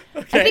 I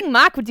think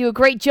Mark would do a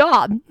great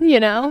job, you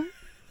know?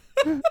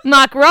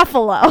 Mark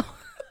Ruffalo.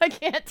 I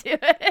can't do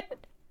it.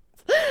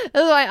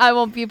 That's why I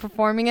won't be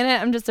performing in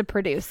it. I'm just a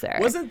producer.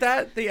 Wasn't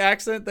that the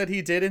accent that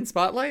he did in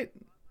Spotlight?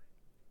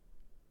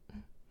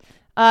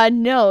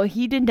 No,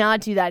 he did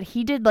not do that.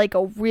 He did like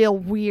a real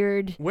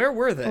weird. Where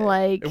were they?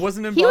 Like it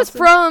wasn't in he Boston?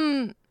 was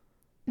from.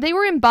 They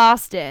were in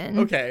Boston.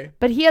 Okay.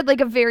 But he had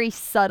like a very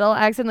subtle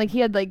accent. Like he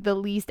had like the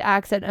least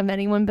accent of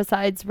anyone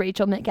besides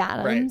Rachel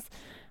McAdams. Right.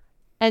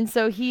 And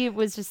so he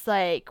was just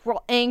like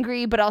real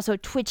angry, but also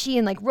twitchy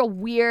and like real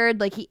weird.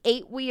 Like he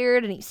ate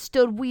weird and he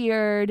stood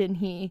weird and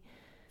he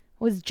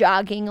was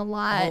jogging a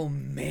lot. Oh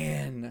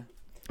man.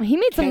 He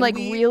made some Can like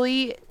we-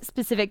 really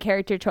specific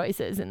character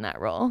choices in that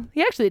role.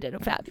 He actually did a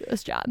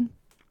fabulous job.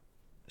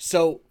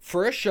 So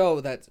for a show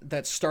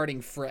that's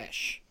starting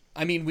fresh,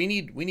 I mean we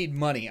need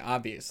money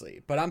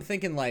obviously, but I'm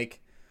thinking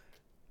like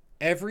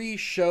every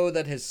show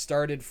that has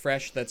started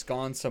fresh that's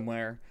gone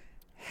somewhere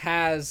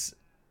has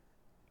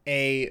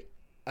a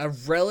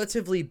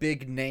relatively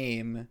big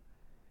name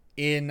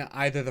in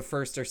either the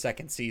first or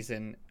second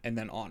season and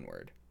then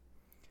onward.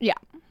 Yeah.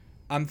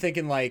 I'm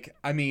thinking like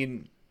I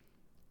mean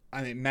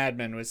Mad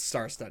Men was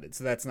star-studded,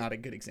 so that's not a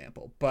good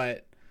example,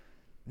 but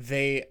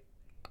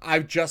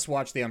I've just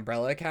watched The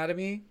Umbrella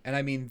Academy, and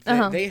I mean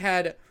they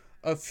had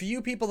a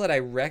few people that I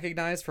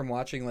recognized from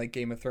watching like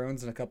Game of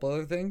Thrones and a couple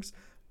other things.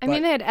 I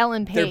mean, they had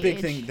Ellen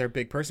Page. Their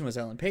big person was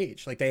Ellen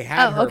Page. Like they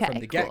had her okay, from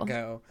the cool.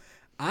 get-go.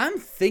 I'm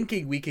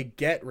thinking we could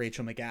get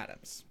Rachel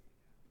McAdams.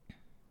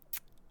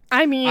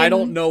 I mean, I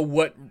don't know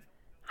what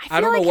I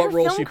don't feel know like what her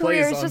role film she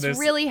career plays is on just this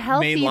really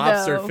healthy, Maine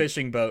lobster though.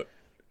 fishing boat.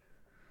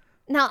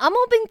 Now, I'm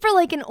hoping for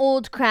like an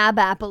old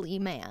crabapple-y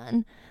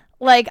man.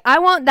 Like, I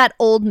want that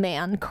old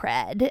man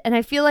cred. And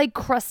I feel like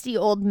crusty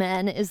old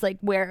men is like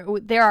where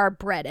there are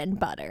bread and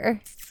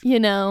butter, you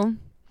know?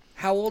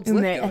 How old's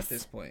Lithgow at Yes.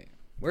 this point?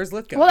 Where's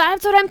Lithgow? Well,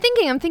 that's what I'm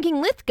thinking. I'm thinking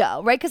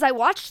Lithgow, right? Because I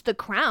watched The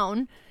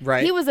Crown.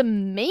 Right. He was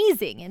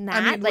amazing in that.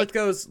 I mean, like,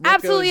 Lithgow's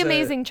absolutely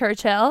amazing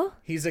Churchill.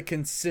 He's a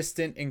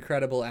consistent,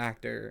 incredible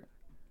actor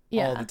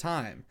Yeah. all the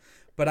time.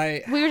 But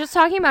We were just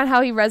talking about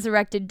how he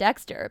resurrected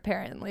Dexter,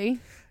 apparently.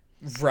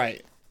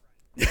 right.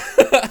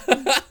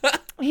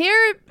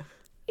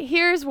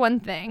 Here's one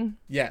thing.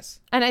 Yes.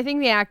 And I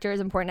think the actor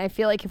is important. I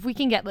feel like if we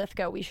can get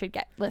Lithgow, we should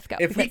get Lithgow.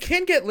 If we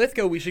can get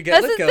Lithgow, we should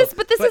get Lithgow.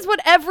 But this is what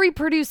every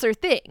producer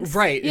thinks.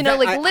 Right, You know,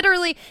 that- like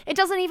literally, it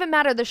doesn't even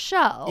matter the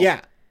show.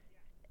 Yeah.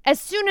 As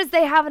soon as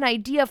they have an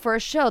idea for a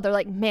show, they're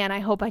like, man, I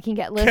hope I can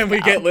get Lithgow. Can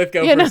we get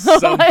Lithgow You for know,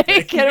 something?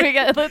 like, can we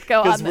get Lithgow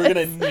on Because this? we're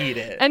going to need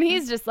it. And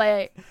he's just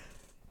like,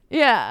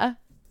 yeah.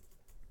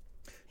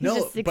 He's No,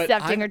 just but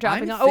accepting or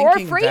dropping I'm off. Or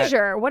thinking that-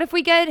 Frasier. What if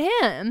we get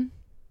him?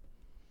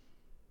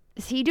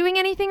 Is he doing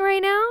anything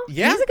right now?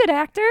 Yeah. He's a good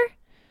actor.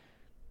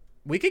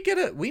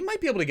 We might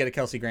be able to get a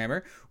Kelsey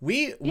Grammer.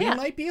 We Yeah.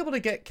 might be able to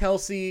get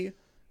Kelsey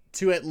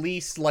to at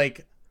least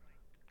like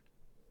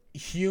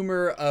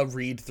humor a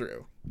read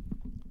through.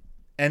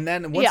 And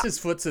then once Yeah. his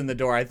foot's in the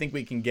door, I think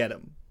we can get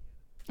him.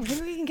 I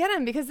think we can get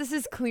him because this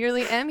is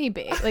clearly Emmy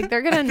bait. Like,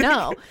 they're going to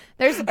know.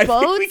 There's I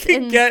boats. think we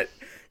can and get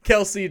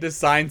Kelsey to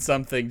sign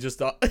something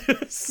just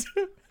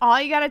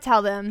all you got to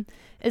tell them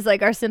is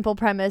like our simple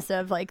premise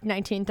of like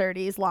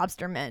 1930s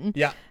lobstermen.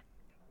 Yeah.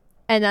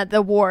 And that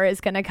the war is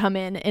going to come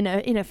in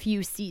a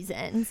few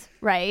seasons,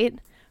 right?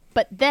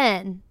 But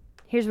then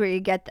here's where you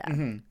get them.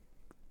 Mm-hmm.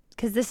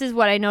 Because this is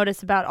what I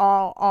notice about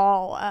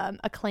all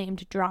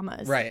acclaimed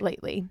dramas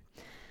lately.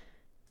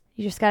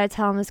 You just got to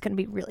tell them it's going to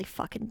be really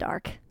fucking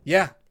dark.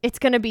 Yeah. It's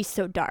going to be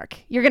so dark.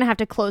 You're going to have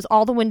to close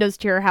all the windows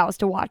to your house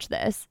to watch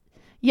this.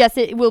 Yes,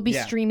 it will be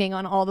streaming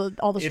on all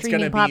the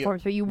streaming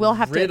platforms, but you will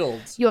have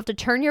to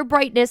turn your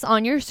brightness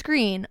on your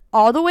screen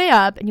all the way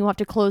up, and you have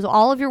to close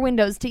all of your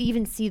windows to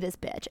even see this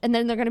bitch. And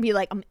then they're going to be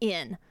like, I'm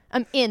in.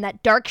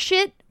 That dark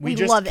shit, we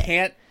love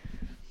it.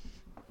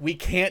 We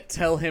can't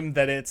tell him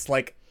that it's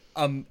like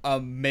a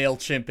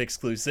MailChimp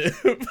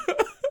exclusive.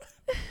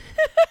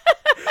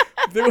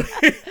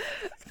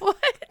 What?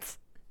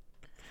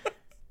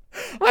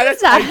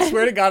 I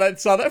swear to God, I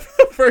saw that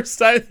for the first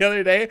time the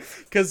other day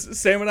because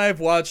Sam and I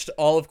have watched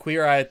all of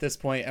Queer Eye at this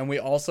point, and we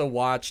also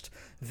watched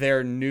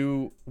their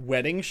new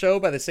wedding show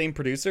by the same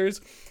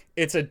producers.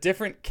 It's a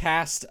different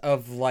cast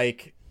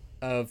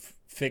of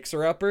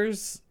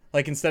fixer-uppers.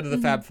 Like, instead of the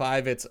Fab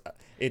Five, it's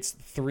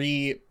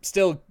three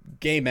still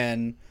gay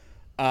men,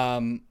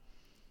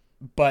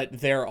 but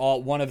they're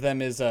all, one of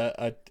them is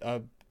a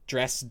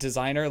dress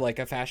designer, like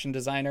a fashion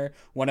designer.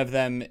 One of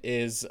them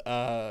is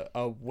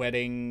a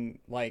wedding,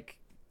 like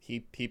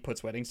he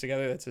puts weddings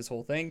together. That's his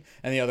whole thing.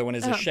 And the other one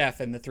is a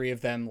chef, and the three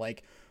of them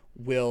like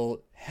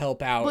will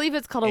help out. I believe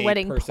it's called a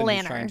wedding person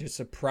planner. Who's trying to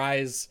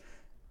surprise.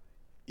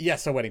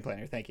 Yes, a wedding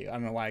planner. Thank you. I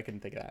don't know why I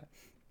couldn't think of that.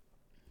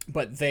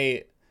 But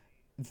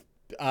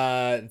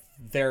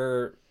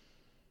their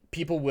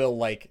people will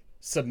like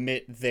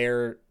submit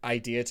their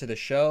idea to the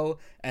show,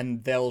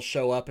 and they'll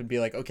show up and be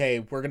like, okay,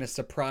 we're gonna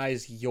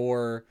surprise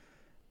your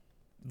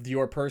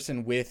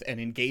person with an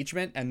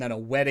engagement and then a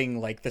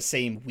wedding like the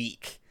same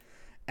week,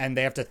 and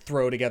they have to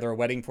throw together a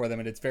wedding for them,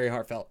 and it's very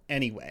heartfelt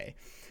anyway.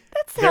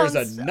 That sounds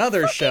There's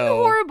another show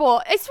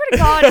horrible. I swear to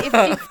God,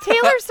 if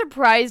Taylor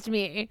surprised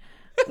me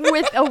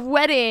with a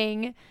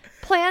wedding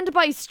planned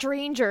by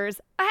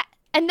strangers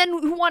and then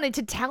who wanted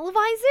to televise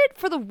it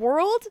for the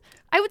world,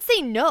 I would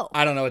say no.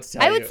 I don't know what to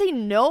tell you. I would say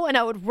no, and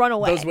I would run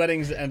away. Those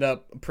weddings end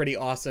up pretty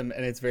awesome,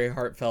 and it's very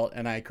heartfelt,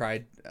 and I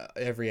cried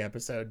every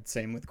episode.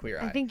 Same with Queer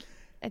Eye.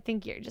 I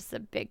think you're just a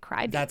big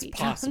crybaby. That's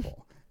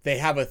possible. They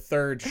have a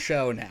third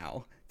show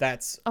now.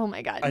 That's oh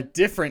my God, a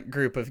different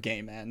group of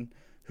gay men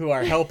who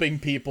are helping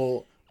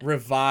people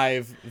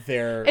revive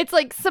their... It's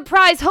like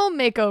surprise home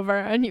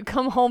makeover, and you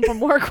come home from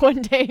work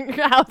one day and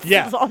your house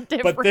is all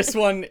different. But this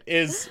one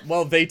is,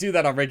 well, they do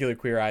that on regular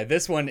Queer Eye.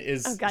 This one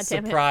is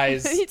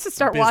surprise I need to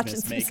start watching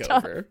some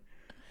makeover.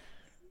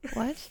 Stuff.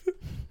 What?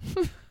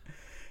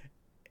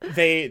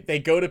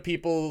 They go to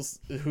people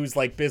whose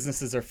like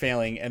businesses are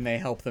failing, and they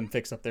help them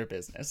fix up their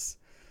business.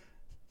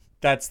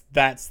 That's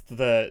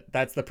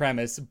the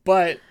premise.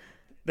 But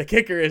the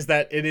kicker is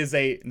that it is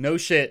a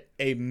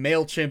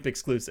MailChimp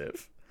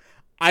exclusive.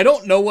 I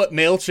don't know what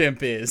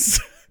MailChimp is.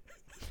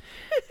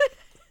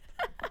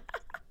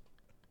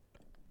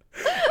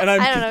 And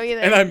I don't know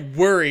either. And I'm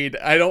worried.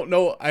 I don't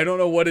know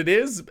what it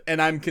is,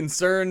 and I'm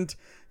concerned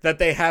that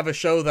they have a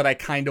show that I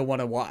kind of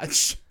want to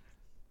watch.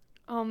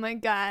 Oh my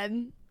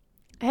God.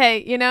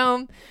 Hey,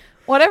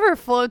 whatever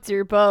floats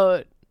your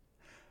boat.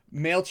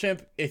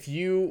 MailChimp, if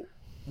you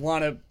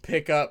want to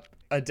pick up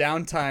a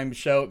downtime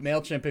show,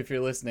 MailChimp, if you're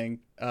listening,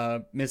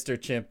 Mr.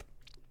 Chimp,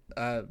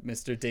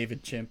 Mr.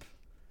 David Chimp,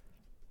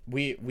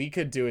 we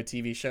could do a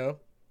TV show.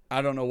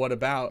 I don't know what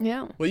about.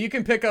 Yeah. Well, you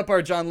can pick up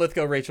our John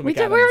Lithgow, Rachel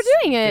McAdams we were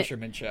doing it.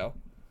 Fisherman show.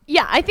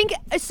 Yeah, I think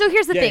so.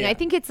 Here's the thing. Yeah. I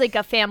think it's like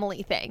a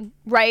family thing,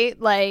 right?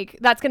 Like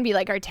that's gonna be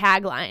like our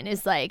tagline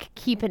is like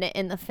keeping it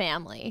in the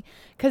family,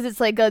 because it's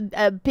like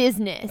a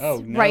business,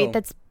 right?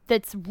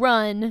 That's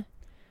run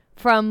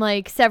from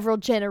like several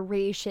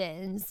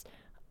generations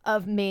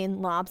of Maine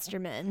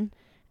lobstermen,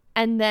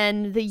 and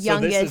then the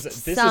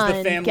youngest this son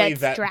is the family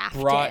gets that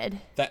drafted. brought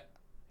that.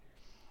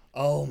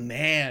 Oh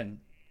man.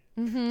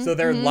 Mm-hmm, so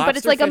they're lobster but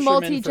it's like a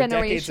fishermen for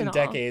decades and multi-generational.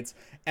 decades,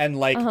 and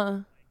like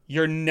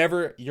you're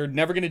never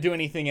gonna do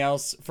anything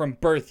else. From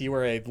birth, you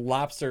were a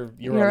lobster.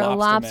 You're a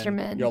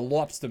lobsterman. You're a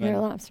lobsterman. You're a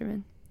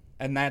lobsterman.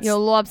 And that's you're a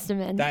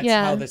lobsterman. That's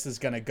how this is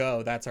gonna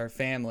go. That's our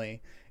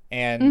family,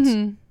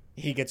 and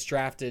he gets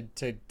drafted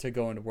to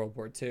go into World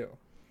War II.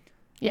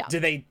 Yeah. Do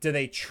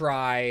they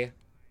try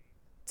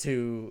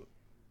to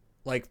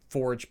like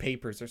forge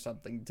papers or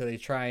something? Do they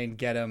try and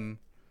get him?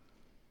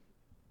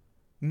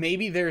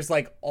 Maybe there's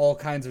like all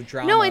kinds of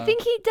drama. No, I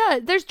think he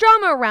does. There's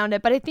drama around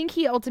it, but I think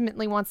he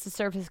ultimately wants to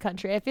serve his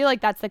country. I feel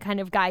like that's the kind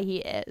of guy he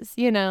is,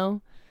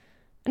 And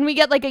we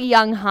get like a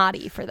young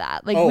hottie for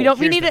that. Like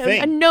we need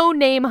a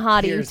no-name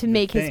hottie to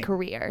make his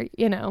career,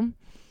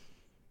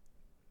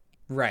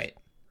 Right.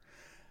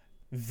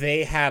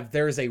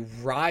 There's a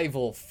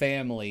rival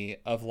family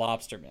of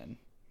lobstermen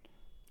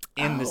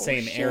in the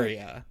same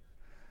area.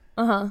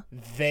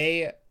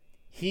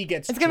 He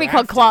gets It's going to be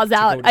called Claws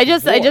Out.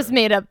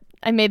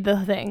 I made the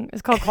thing.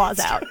 It's called Claws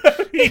Out.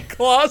 He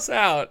claws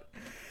out.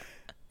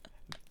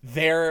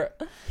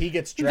 He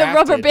gets drafted. The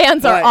rubber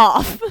bands are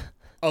off.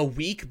 A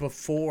week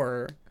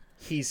before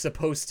he's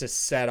supposed to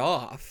set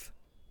off,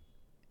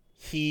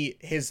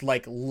 his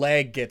like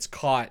leg gets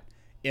caught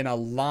in a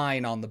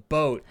line on the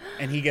boat,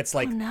 and he gets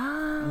like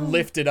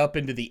lifted up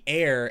into the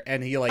air,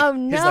 and he like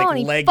and his like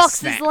he leg fucks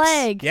snaps. his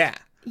leg. Yeah.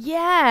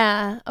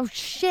 Yeah. Oh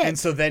shit. And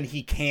so then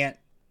he can't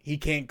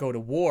go to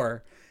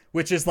war,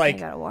 which is like, I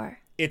got a war.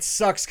 it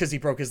sucks because he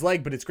broke his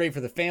leg, but it's great for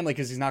the family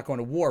because he's not going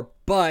to war.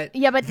 But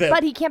Yeah,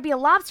 but he can't be a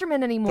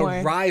lobsterman anymore.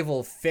 the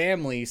rival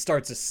family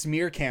starts a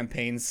smear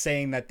campaign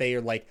saying that they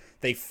are like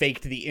they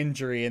faked the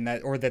injury and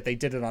that they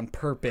did it on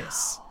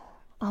purpose.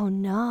 Oh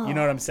no. You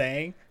know what I'm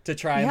saying? To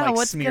try and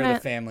like smear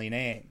the family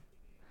name.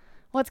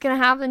 What's gonna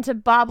happen to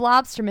Bob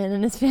Lobsterman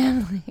and his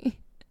family?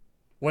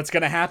 What's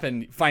gonna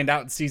happen? Find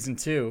out in season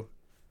 2.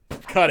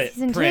 Cut it.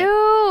 Season Print. 2.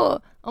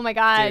 Oh my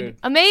god. Dude.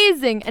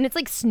 Amazing. And it's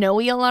like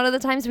snowy a lot of the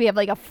times. We have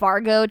like a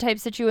Fargo type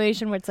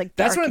situation where it's like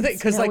dark. That's what I'm thinking,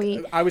 because snowy.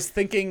 like I was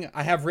thinking,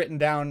 I have written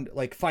down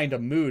like find a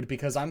mood,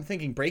 because I'm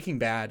thinking Breaking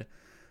Bad,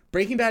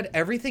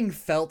 everything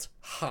felt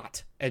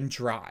hot and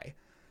dry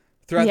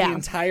throughout the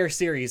entire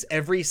series.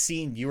 Every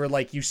scene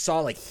you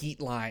saw like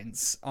heat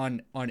lines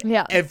on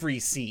every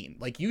scene.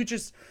 Like you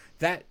just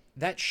that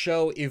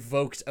show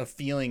evoked a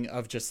feeling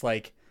of just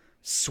like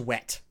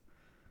sweat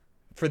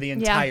for the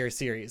entire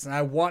series, and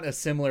I want a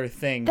similar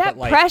thing. That but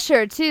like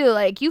pressure too,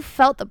 like you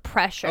felt the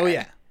pressure. Oh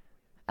yeah.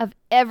 Of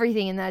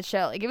everything in that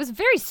show. Like it was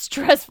very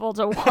stressful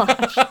to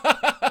watch.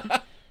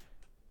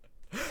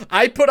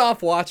 I put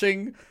off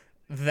watching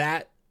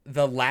the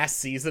last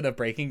season of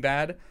Breaking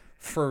Bad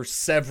for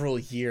several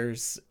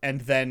years,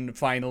 and then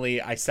finally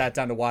I sat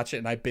down to watch it,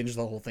 and I binged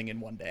the whole thing in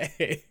one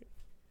day.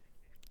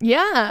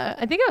 Yeah,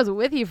 I think I was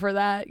with you for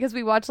that because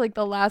we watched like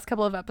the last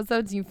couple of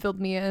episodes. You filled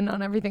me in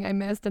on everything I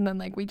missed, and then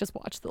like we just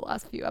watched the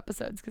last few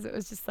episodes because it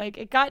was just like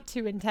it got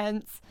too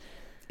intense.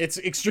 It's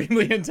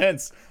extremely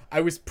intense. I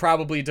was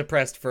probably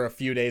depressed for a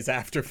few days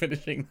after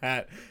finishing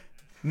that.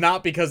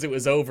 Not because it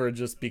was over,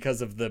 just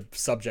because of the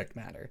subject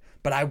matter.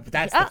 But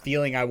that's the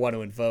feeling I want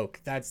to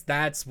invoke.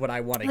 That's what I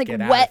want to like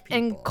get out wet of people.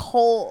 and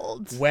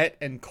cold. Wet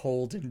and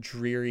cold and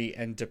dreary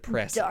and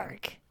depressing.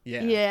 Dark.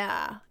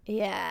 Yeah.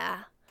 Yeah.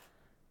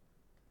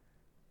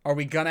 Are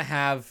we gonna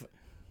have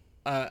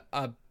a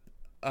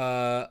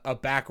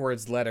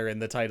backwards letter in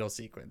the title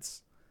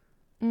sequence?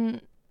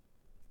 No.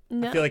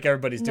 I feel like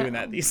everybody's doing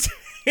that these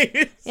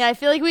days. Yeah, I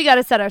feel like we got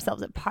to set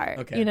ourselves apart.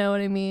 Okay. You know what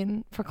I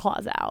mean? For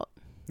Claws Out.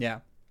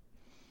 Yeah.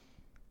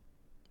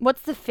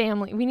 What's the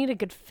family? We need a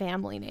good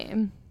family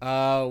name.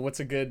 What's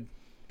a good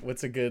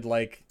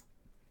like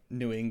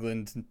New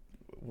England?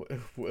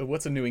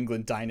 What's a New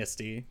England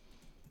dynasty?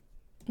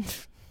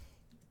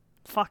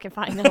 Fuck if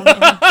I know.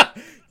 Man.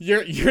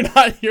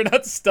 You're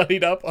not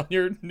studied up on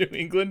your New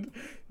England.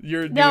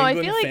 Your New I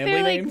England feel like family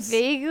they're names? like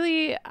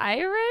vaguely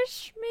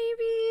Irish,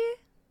 maybe.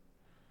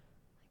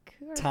 Like,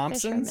 who are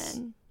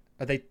Thompsons?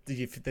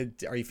 fishermen?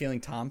 Are you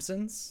feeling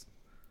Thompsons?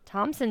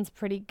 Thompson's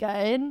pretty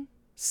good.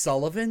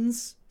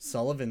 Sullivan's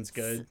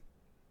good.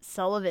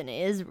 Sullivan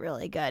is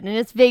really good, and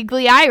it's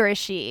vaguely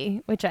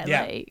Irishy, which I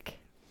like.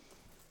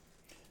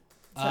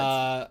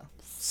 So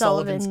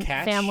Sullivan's Sullivan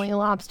Catch. Family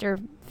Lobster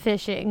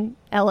Fishing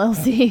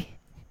LLC.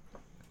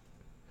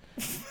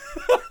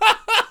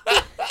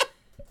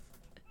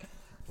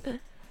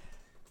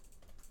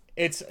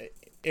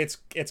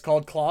 It's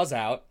called Claws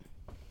Out.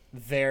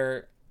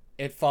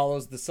 It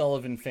follows the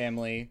Sullivan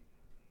family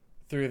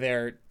through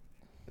their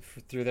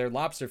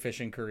lobster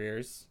fishing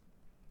careers.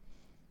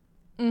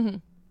 Mm-hmm.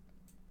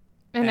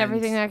 And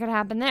everything that could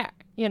happen there.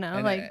 You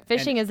know, like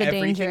fishing is a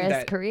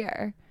dangerous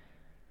career.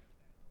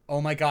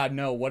 Oh my God,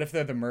 no. What if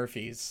they're the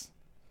Murphys?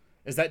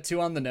 Is that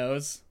too on the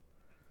nose?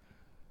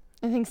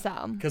 I think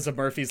so. Because of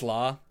Murphy's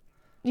Law?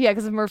 Yeah,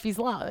 because of Murphy's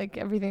Law. Like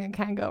everything that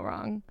can go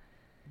wrong.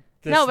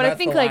 That's I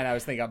think the like line I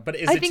was thinking of. But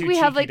is I it think too we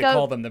cheeky have, like, to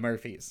call them the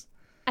Murphys?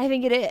 I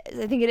think it is.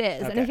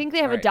 Okay. And I think they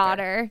have a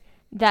daughter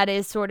that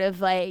is sort of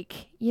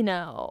like, you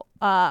know,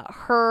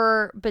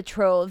 her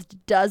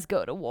betrothed does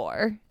go to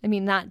war. I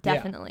mean, that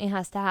definitely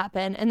has to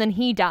happen. And then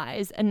he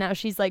dies, and now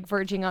she's like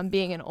verging on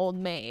being an old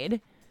maid.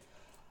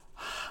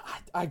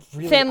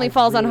 Family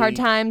falls on hard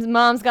times.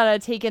 Mom's got to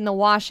take in the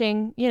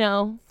washing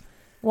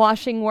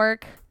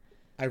work.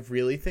 I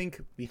really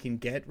think we can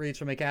get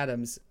Rachel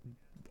McAdams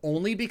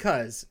only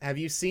because, have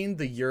you seen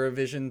the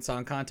Eurovision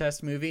Song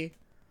Contest movie?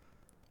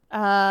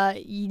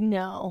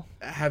 No.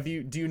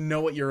 Do you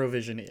know what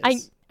Eurovision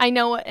is? I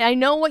know what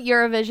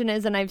Eurovision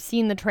is, and I've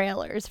seen the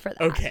trailers for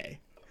that. Okay.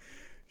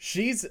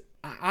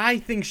 I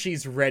think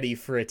she's ready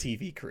for a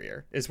TV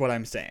career, is what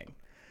I'm saying.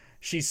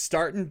 She's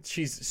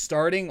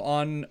starting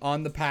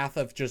on the path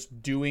of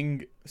just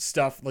doing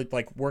stuff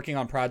like working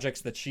on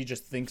projects that she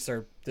just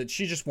that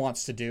she just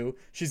wants to do.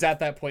 She's at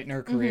that point in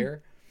her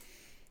career.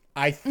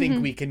 I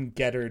think we can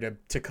get her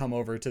to come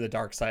over to the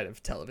dark side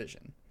of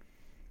television.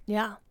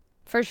 Yeah,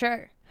 for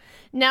sure.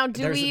 Now,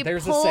 there's a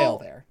sale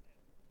there.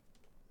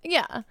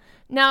 Yeah.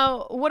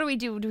 Now, what do we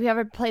do? Do we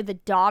ever play the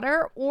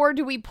daughter, or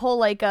do we pull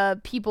like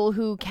people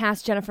who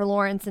cast Jennifer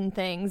Lawrence and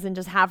things and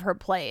just have her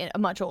play a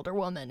much older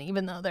woman,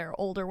 even though they're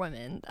older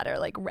women that are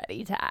like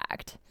ready to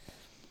act?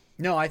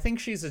 No, I think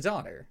she's a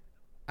daughter.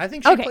 I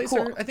think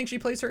she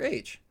plays her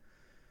age.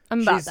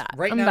 I'm about that.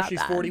 Right now,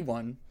 she's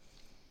 41.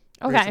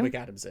 Okay. Rachel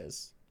McAdams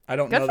is. I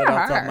don't Good know for that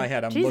off the top her. of my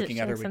head. I'm Jesus, looking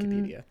at her she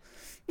Wikipedia.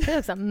 She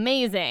looks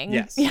amazing.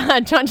 Yes. Yeah,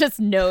 John just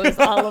knows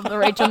all of the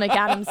Rachel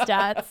McAdams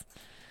stats.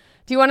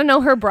 Do you want to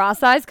know her bra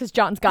size? Because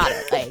John's got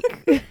it.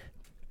 Like,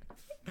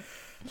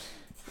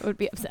 it would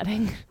be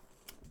upsetting.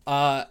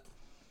 No,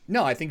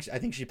 I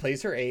think she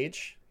plays her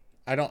age.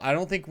 I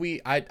don't think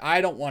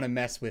I don't want to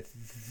mess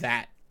with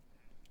that.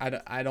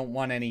 I don't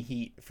want any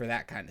heat for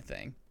that kind of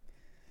thing.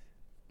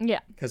 Yeah.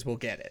 Because we'll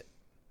get it.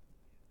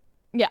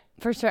 Yeah,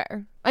 for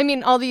sure. I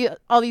mean, all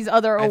these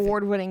other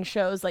award-winning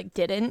shows like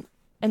didn't,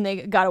 and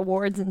they got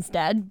awards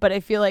instead. But I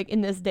feel like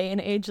in this day and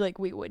age, like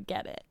we would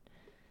get it.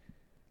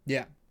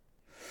 Yeah.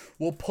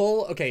 We'll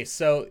pull. Okay,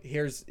 so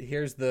here's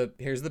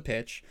the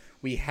pitch.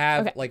 We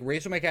have like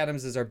Rachel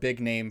McAdams is our big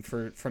name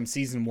from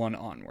season 1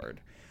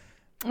 onward.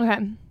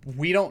 Okay.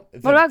 We don't.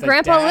 What about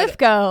Grandpa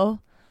Lithgow?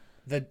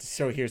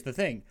 So here's the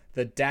thing: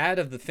 the dad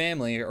of the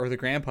family or the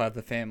grandpa of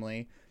the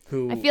family,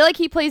 who I feel like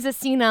he plays a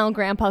senile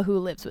grandpa who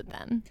lives with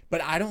them.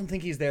 but I don't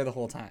think he's there the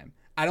whole time.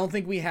 I don't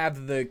think we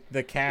have the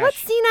cash. What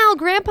senile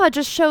grandpa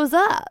just shows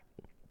up?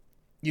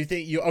 You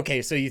think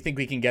so you think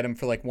we can get him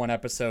for like one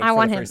episode I for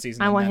want the him. first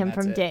season? I and want then him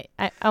from that's it?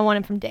 day. I want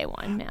him from day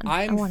one, man.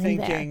 I I'm want him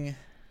there. thinking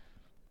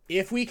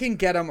if we can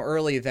get him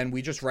early, then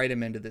we just write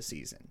him into the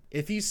season.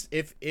 If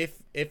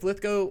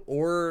Lithgow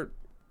or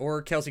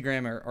Kelsey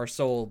Grammer are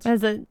sold,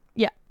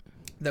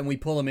 then we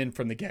pull him in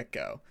from the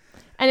get-go.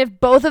 And if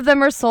both of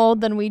them are sold,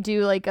 then we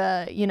do like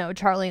a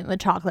Charlie and the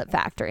Chocolate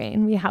Factory,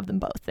 and we have them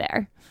both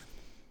there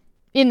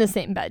in the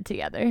same bed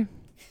together.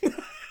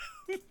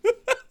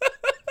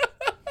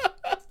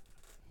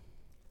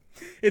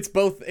 It's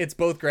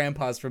both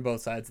grandpas from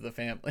both sides of the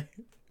family.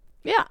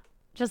 Yeah,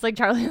 just like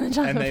Charlie and the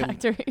Chocolate they-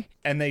 Factory.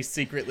 And they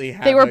secretly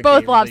have They were a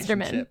both gay lobstermen.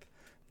 relationship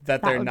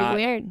that That they're would not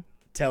be weird.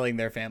 telling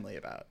their family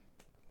about.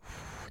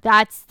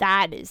 That's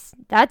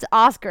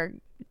Oscar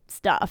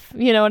stuff.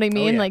 You know what I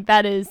mean? yeah. Like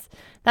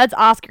that's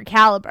Oscar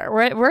caliber.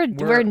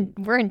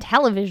 We're in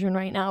television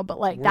right now, but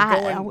like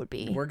that would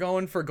be. We're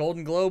going for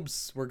Golden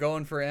Globes. We're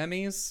going for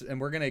Emmys, and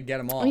we're gonna get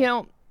them all.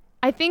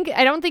 I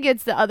don't think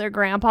it's the other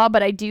grandpa,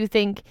 but I do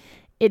think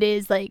it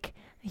is like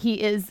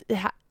he is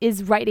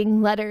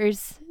writing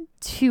letters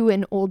to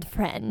an old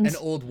friend. An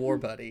old war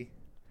buddy.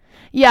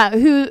 Yeah,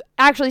 who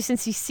actually,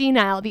 since he's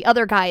senile, the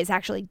other guy is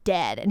actually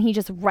dead, and he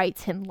just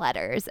writes him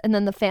letters, and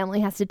then the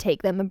family has to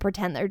take them and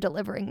pretend they're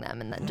delivering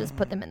them, and then just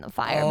put them in the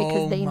fire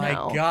because they know.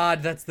 Oh my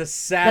God, that's the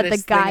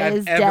saddest guy thing I've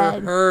is ever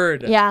dead.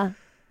 heard. Yeah,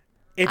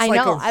 It's I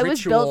like know. a I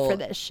was ritual built for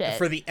this shit.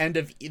 For the end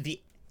of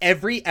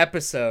every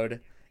episode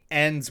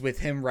ends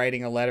with him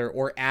writing a letter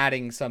or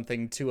adding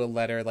something to a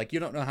letter. Like, you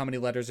don't know how many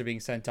letters are being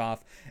sent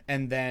off,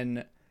 and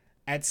then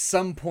at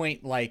some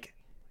point, like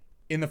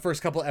in the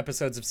first couple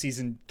episodes of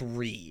season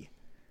 3,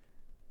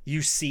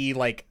 you see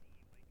one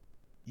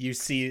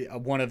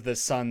of the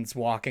sons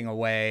walking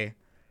away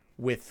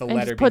with the and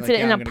letter, just puts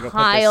being it like, in I'm a gonna go put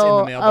this in the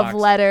pile mailbox. of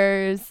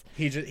letters.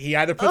 He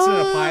either puts it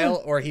in a pile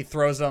or he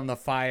throws it on the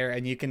fire,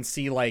 and you can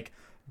see like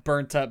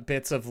burnt up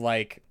bits of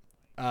like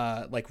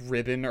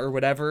ribbon or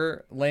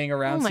whatever laying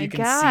around, Oh so my you can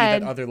see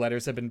that God. other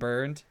letters have been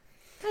burned.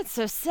 That's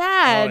so Oh,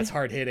 sad. it's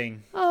hard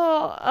hitting.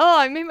 Oh,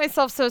 I made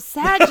myself so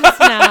sad just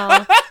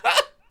now.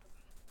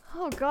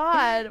 Oh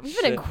God, we've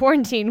been in Shit.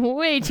 quarantine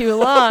way too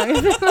long.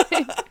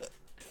 Like,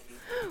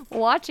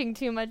 watching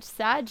too much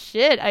sad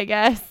shit, I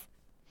guess.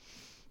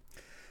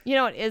 You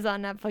know what is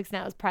on Netflix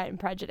now is Pride and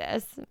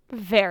Prejudice.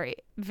 Very,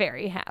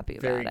 very happy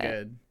about Very it.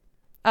 good.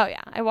 Oh yeah,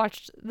 I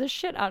watched the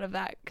shit out of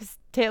that because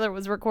Taylor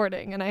was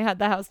recording and I had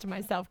the house to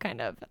myself,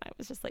 kind of, and I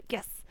was just like,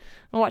 yes,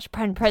 I'll watch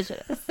Pride and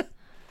Prejudice.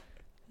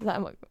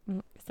 I'm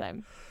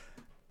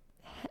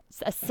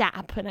a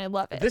sap, and I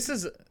love it. This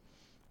is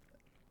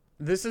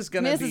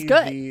gonna This be is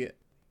good.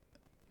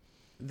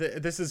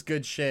 this is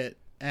good shit.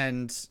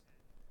 And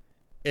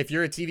if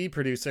you're a TV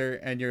producer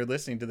and you're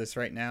listening to this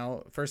right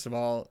now, first of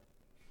all,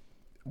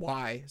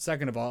 why?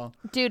 Second of all,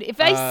 Dude, if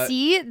I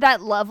see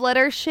that love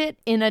letter shit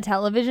in a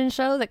television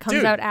show that comes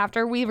Dude. out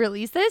after we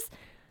release this,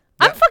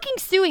 I'm fucking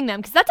suing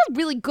them because that's a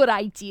really good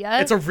idea.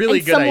 It's a really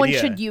and good someone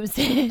idea. should use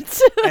it.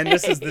 and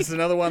this is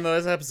another one of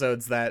those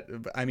episodes that,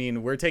 I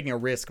mean, we're taking a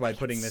risk by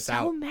putting this so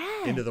out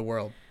mad. into the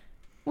world.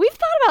 We've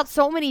thought about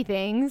so many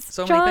things.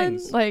 So John. many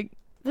things. Like,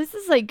 this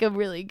is like a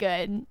really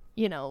good,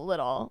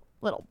 little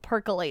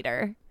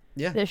percolator.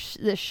 Yeah. This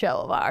show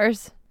of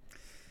ours.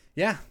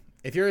 Yeah.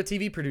 If you're a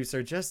TV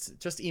producer,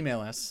 just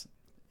email us.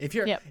 If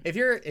you're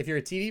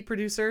a TV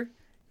producer,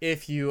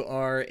 if you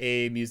are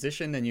a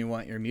musician and you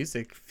want your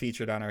music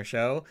featured on our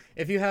show,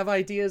 if you have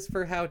ideas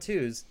for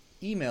how-tos,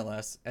 email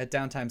us at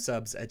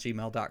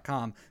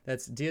downtimesubs@gmail.com.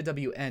 That's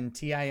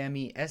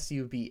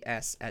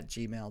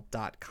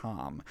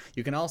DOWNTIMESUBS@gmail.com.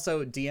 You can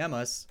also DM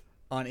us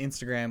on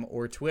Instagram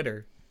or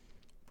Twitter.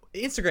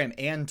 Instagram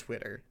and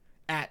Twitter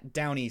at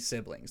Downey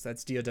Siblings.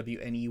 That's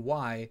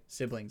DOWNEY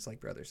siblings, like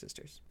brother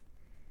sisters.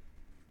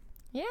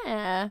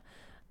 Yeah.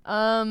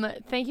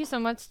 Thank you so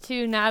much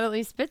to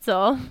Natalie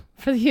Spitzel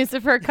for the use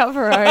of her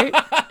cover art.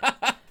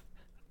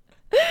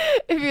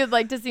 If you'd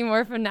like to see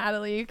more from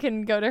Natalie, you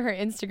can go to her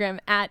Instagram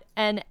at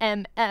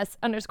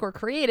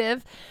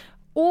NMS_creative.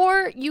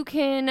 Or you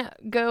can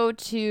go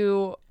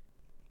to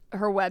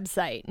her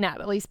website,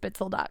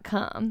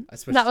 nataliespitzel.com.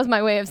 That was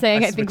my way of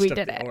saying I think we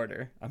did it.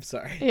 Order. I'm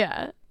sorry.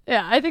 Yeah.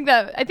 Yeah, I think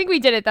we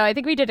did it though. I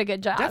think we did a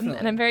good job. Definitely.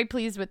 And I'm very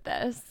pleased with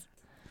this.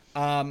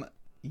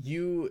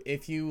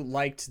 If you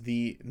liked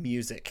the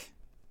music,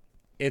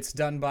 it's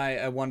done by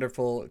a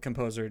wonderful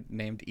composer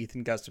named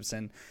Ethan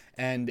Gustafson,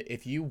 and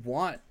if you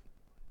want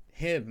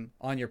him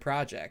on your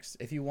projects,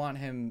 if you want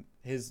him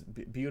his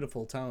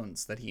beautiful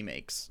tones that he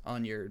makes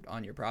on your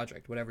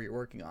project, whatever you're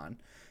working on,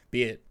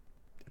 be it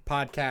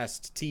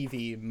podcast,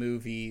 TV,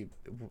 movie,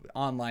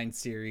 online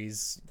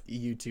series,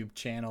 YouTube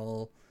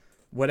channel,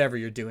 whatever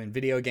you're doing,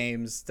 video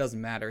games,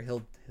 doesn't matter,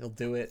 he'll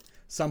do it.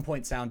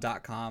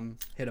 Somepointsound.com,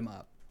 hit him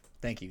up.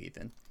 Thank you,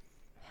 Ethan.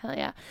 Hell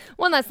yeah.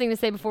 One last thing to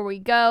say before we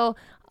go.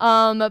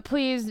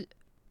 Please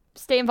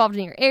stay involved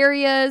in your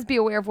areas. Be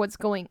aware of what's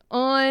going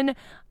on.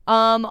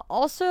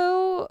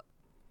 Also,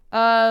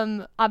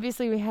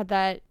 obviously we had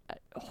that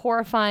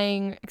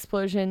horrifying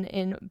explosion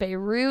in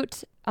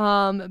Beirut.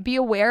 Be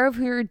aware of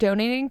who you're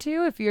donating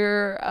to if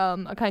you're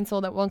a kind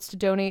soul that wants to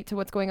donate to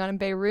what's going on in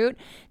Beirut.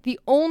 The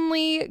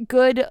only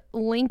good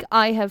link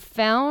I have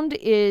found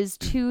is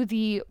to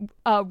the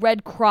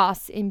Red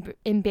Cross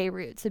in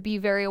Beirut. So be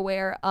very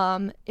aware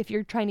if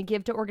you're trying to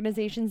give to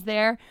organizations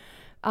there.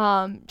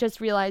 Just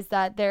realize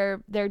that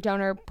their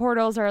donor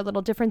portals are a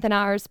little different than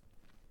ours.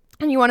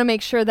 And you want to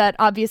make sure that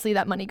obviously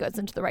that money goes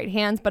into the right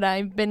hands. But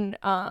I've been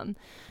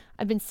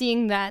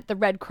seeing that the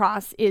Red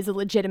Cross is a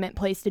legitimate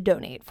place to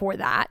donate for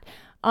that.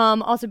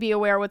 Also be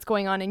aware of what's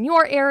going on in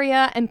your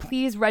area, and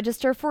please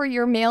register for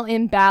your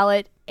mail-in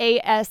ballot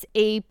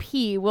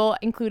ASAP. We'll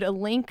include a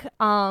link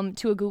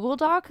to a Google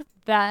Doc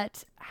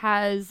that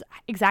has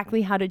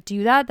exactly how to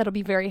do that. That'll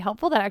be very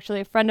helpful. That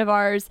actually a friend of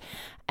ours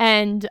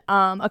and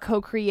a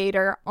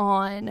co-creator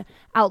on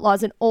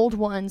Outlaws and Old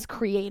Ones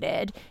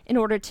created in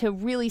order to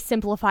really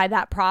simplify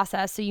that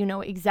process so you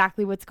know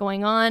exactly what's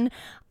going on.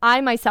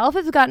 I myself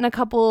have gotten a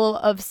couple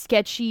of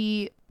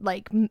sketchy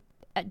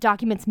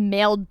documents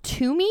mailed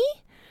to me.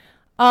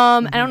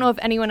 I don't know if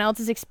anyone else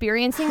is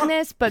experiencing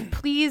this, but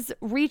please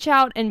reach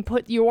out and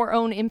put your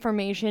own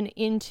information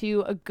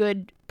into a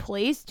good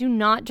place. Do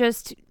not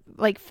just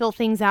fill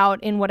things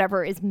out in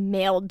whatever is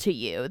mailed to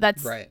you.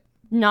 That's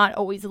not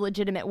always a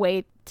legitimate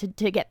way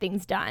to get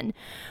things done.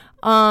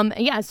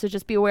 So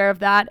just be aware of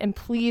that, and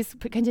please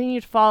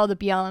continue to follow the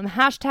BLM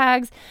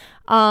hashtags,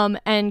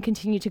 and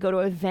continue to go to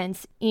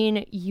events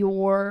in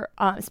your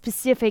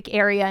specific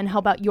area and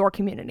help out your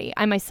community.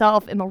 I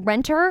myself am a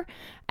renter,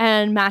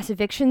 and mass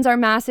evictions are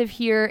massive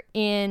here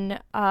in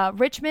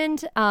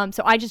Richmond.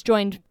 So I just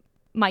joined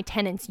my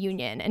tenants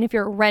union, and if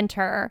you're a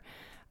renter,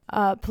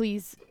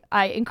 please,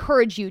 I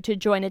encourage you to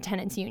join a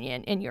tenants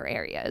union in your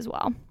area as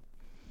well.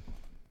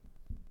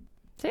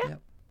 So yeah.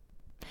 Yep.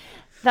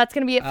 That's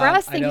going to be it for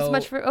us. Thank you so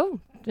much for... Oh,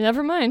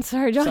 never mind.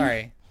 Sorry, John.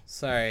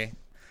 Sorry.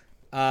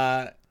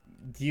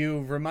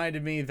 You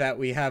reminded me that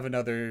we have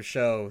another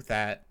show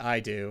that I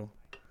do.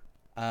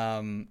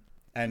 And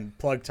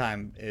plug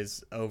time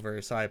is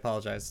over, so I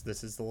apologize.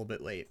 This is a little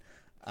bit late.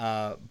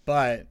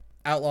 But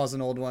Outlaws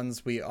and Old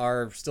Ones, we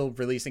are still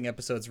releasing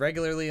episodes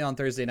regularly on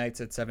Thursday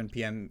nights at 7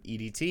 p.m.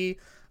 EDT.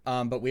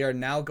 But we are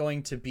now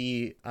going to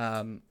be...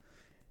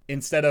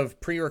 instead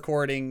of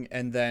pre-recording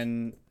and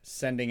then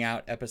sending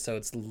out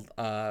episodes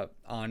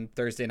on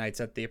Thursday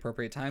nights at the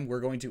appropriate time, we're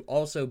going to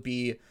also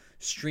be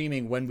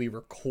streaming when we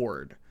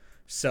record.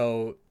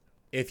 So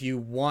if you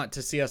want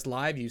to see us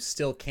live, you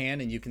still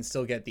can, and you can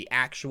still get the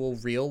actual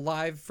real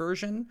live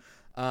version.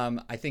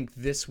 I think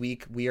this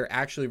week we are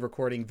actually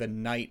recording the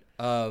night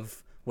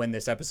of when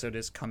this episode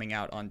is coming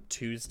out on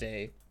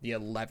Tuesday, the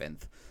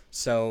 11th.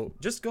 So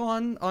just go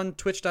on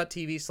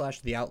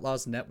twitch.tv/The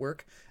Outlaws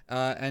Network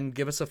and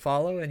give us a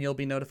follow, and you'll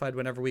be notified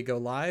whenever we go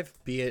live,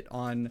 be it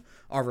on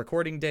our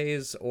recording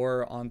days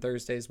or on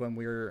Thursdays when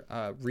we're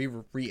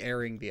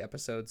re-airing the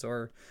episodes,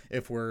 or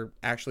if we're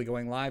actually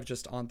going live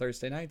just on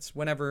Thursday nights.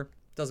 Whenever,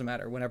 doesn't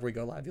matter. Whenever we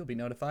go live, you'll be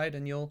notified,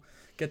 and you'll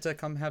get to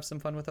come have some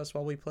fun with us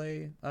while we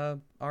play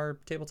our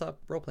tabletop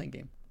role-playing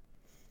game.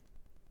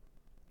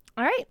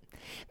 All right.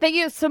 Thank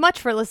you so much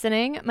for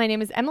listening. My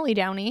name is Emily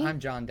Downey. I'm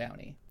John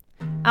Downey.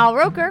 Al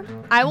Roker,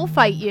 I will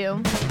fight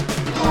you.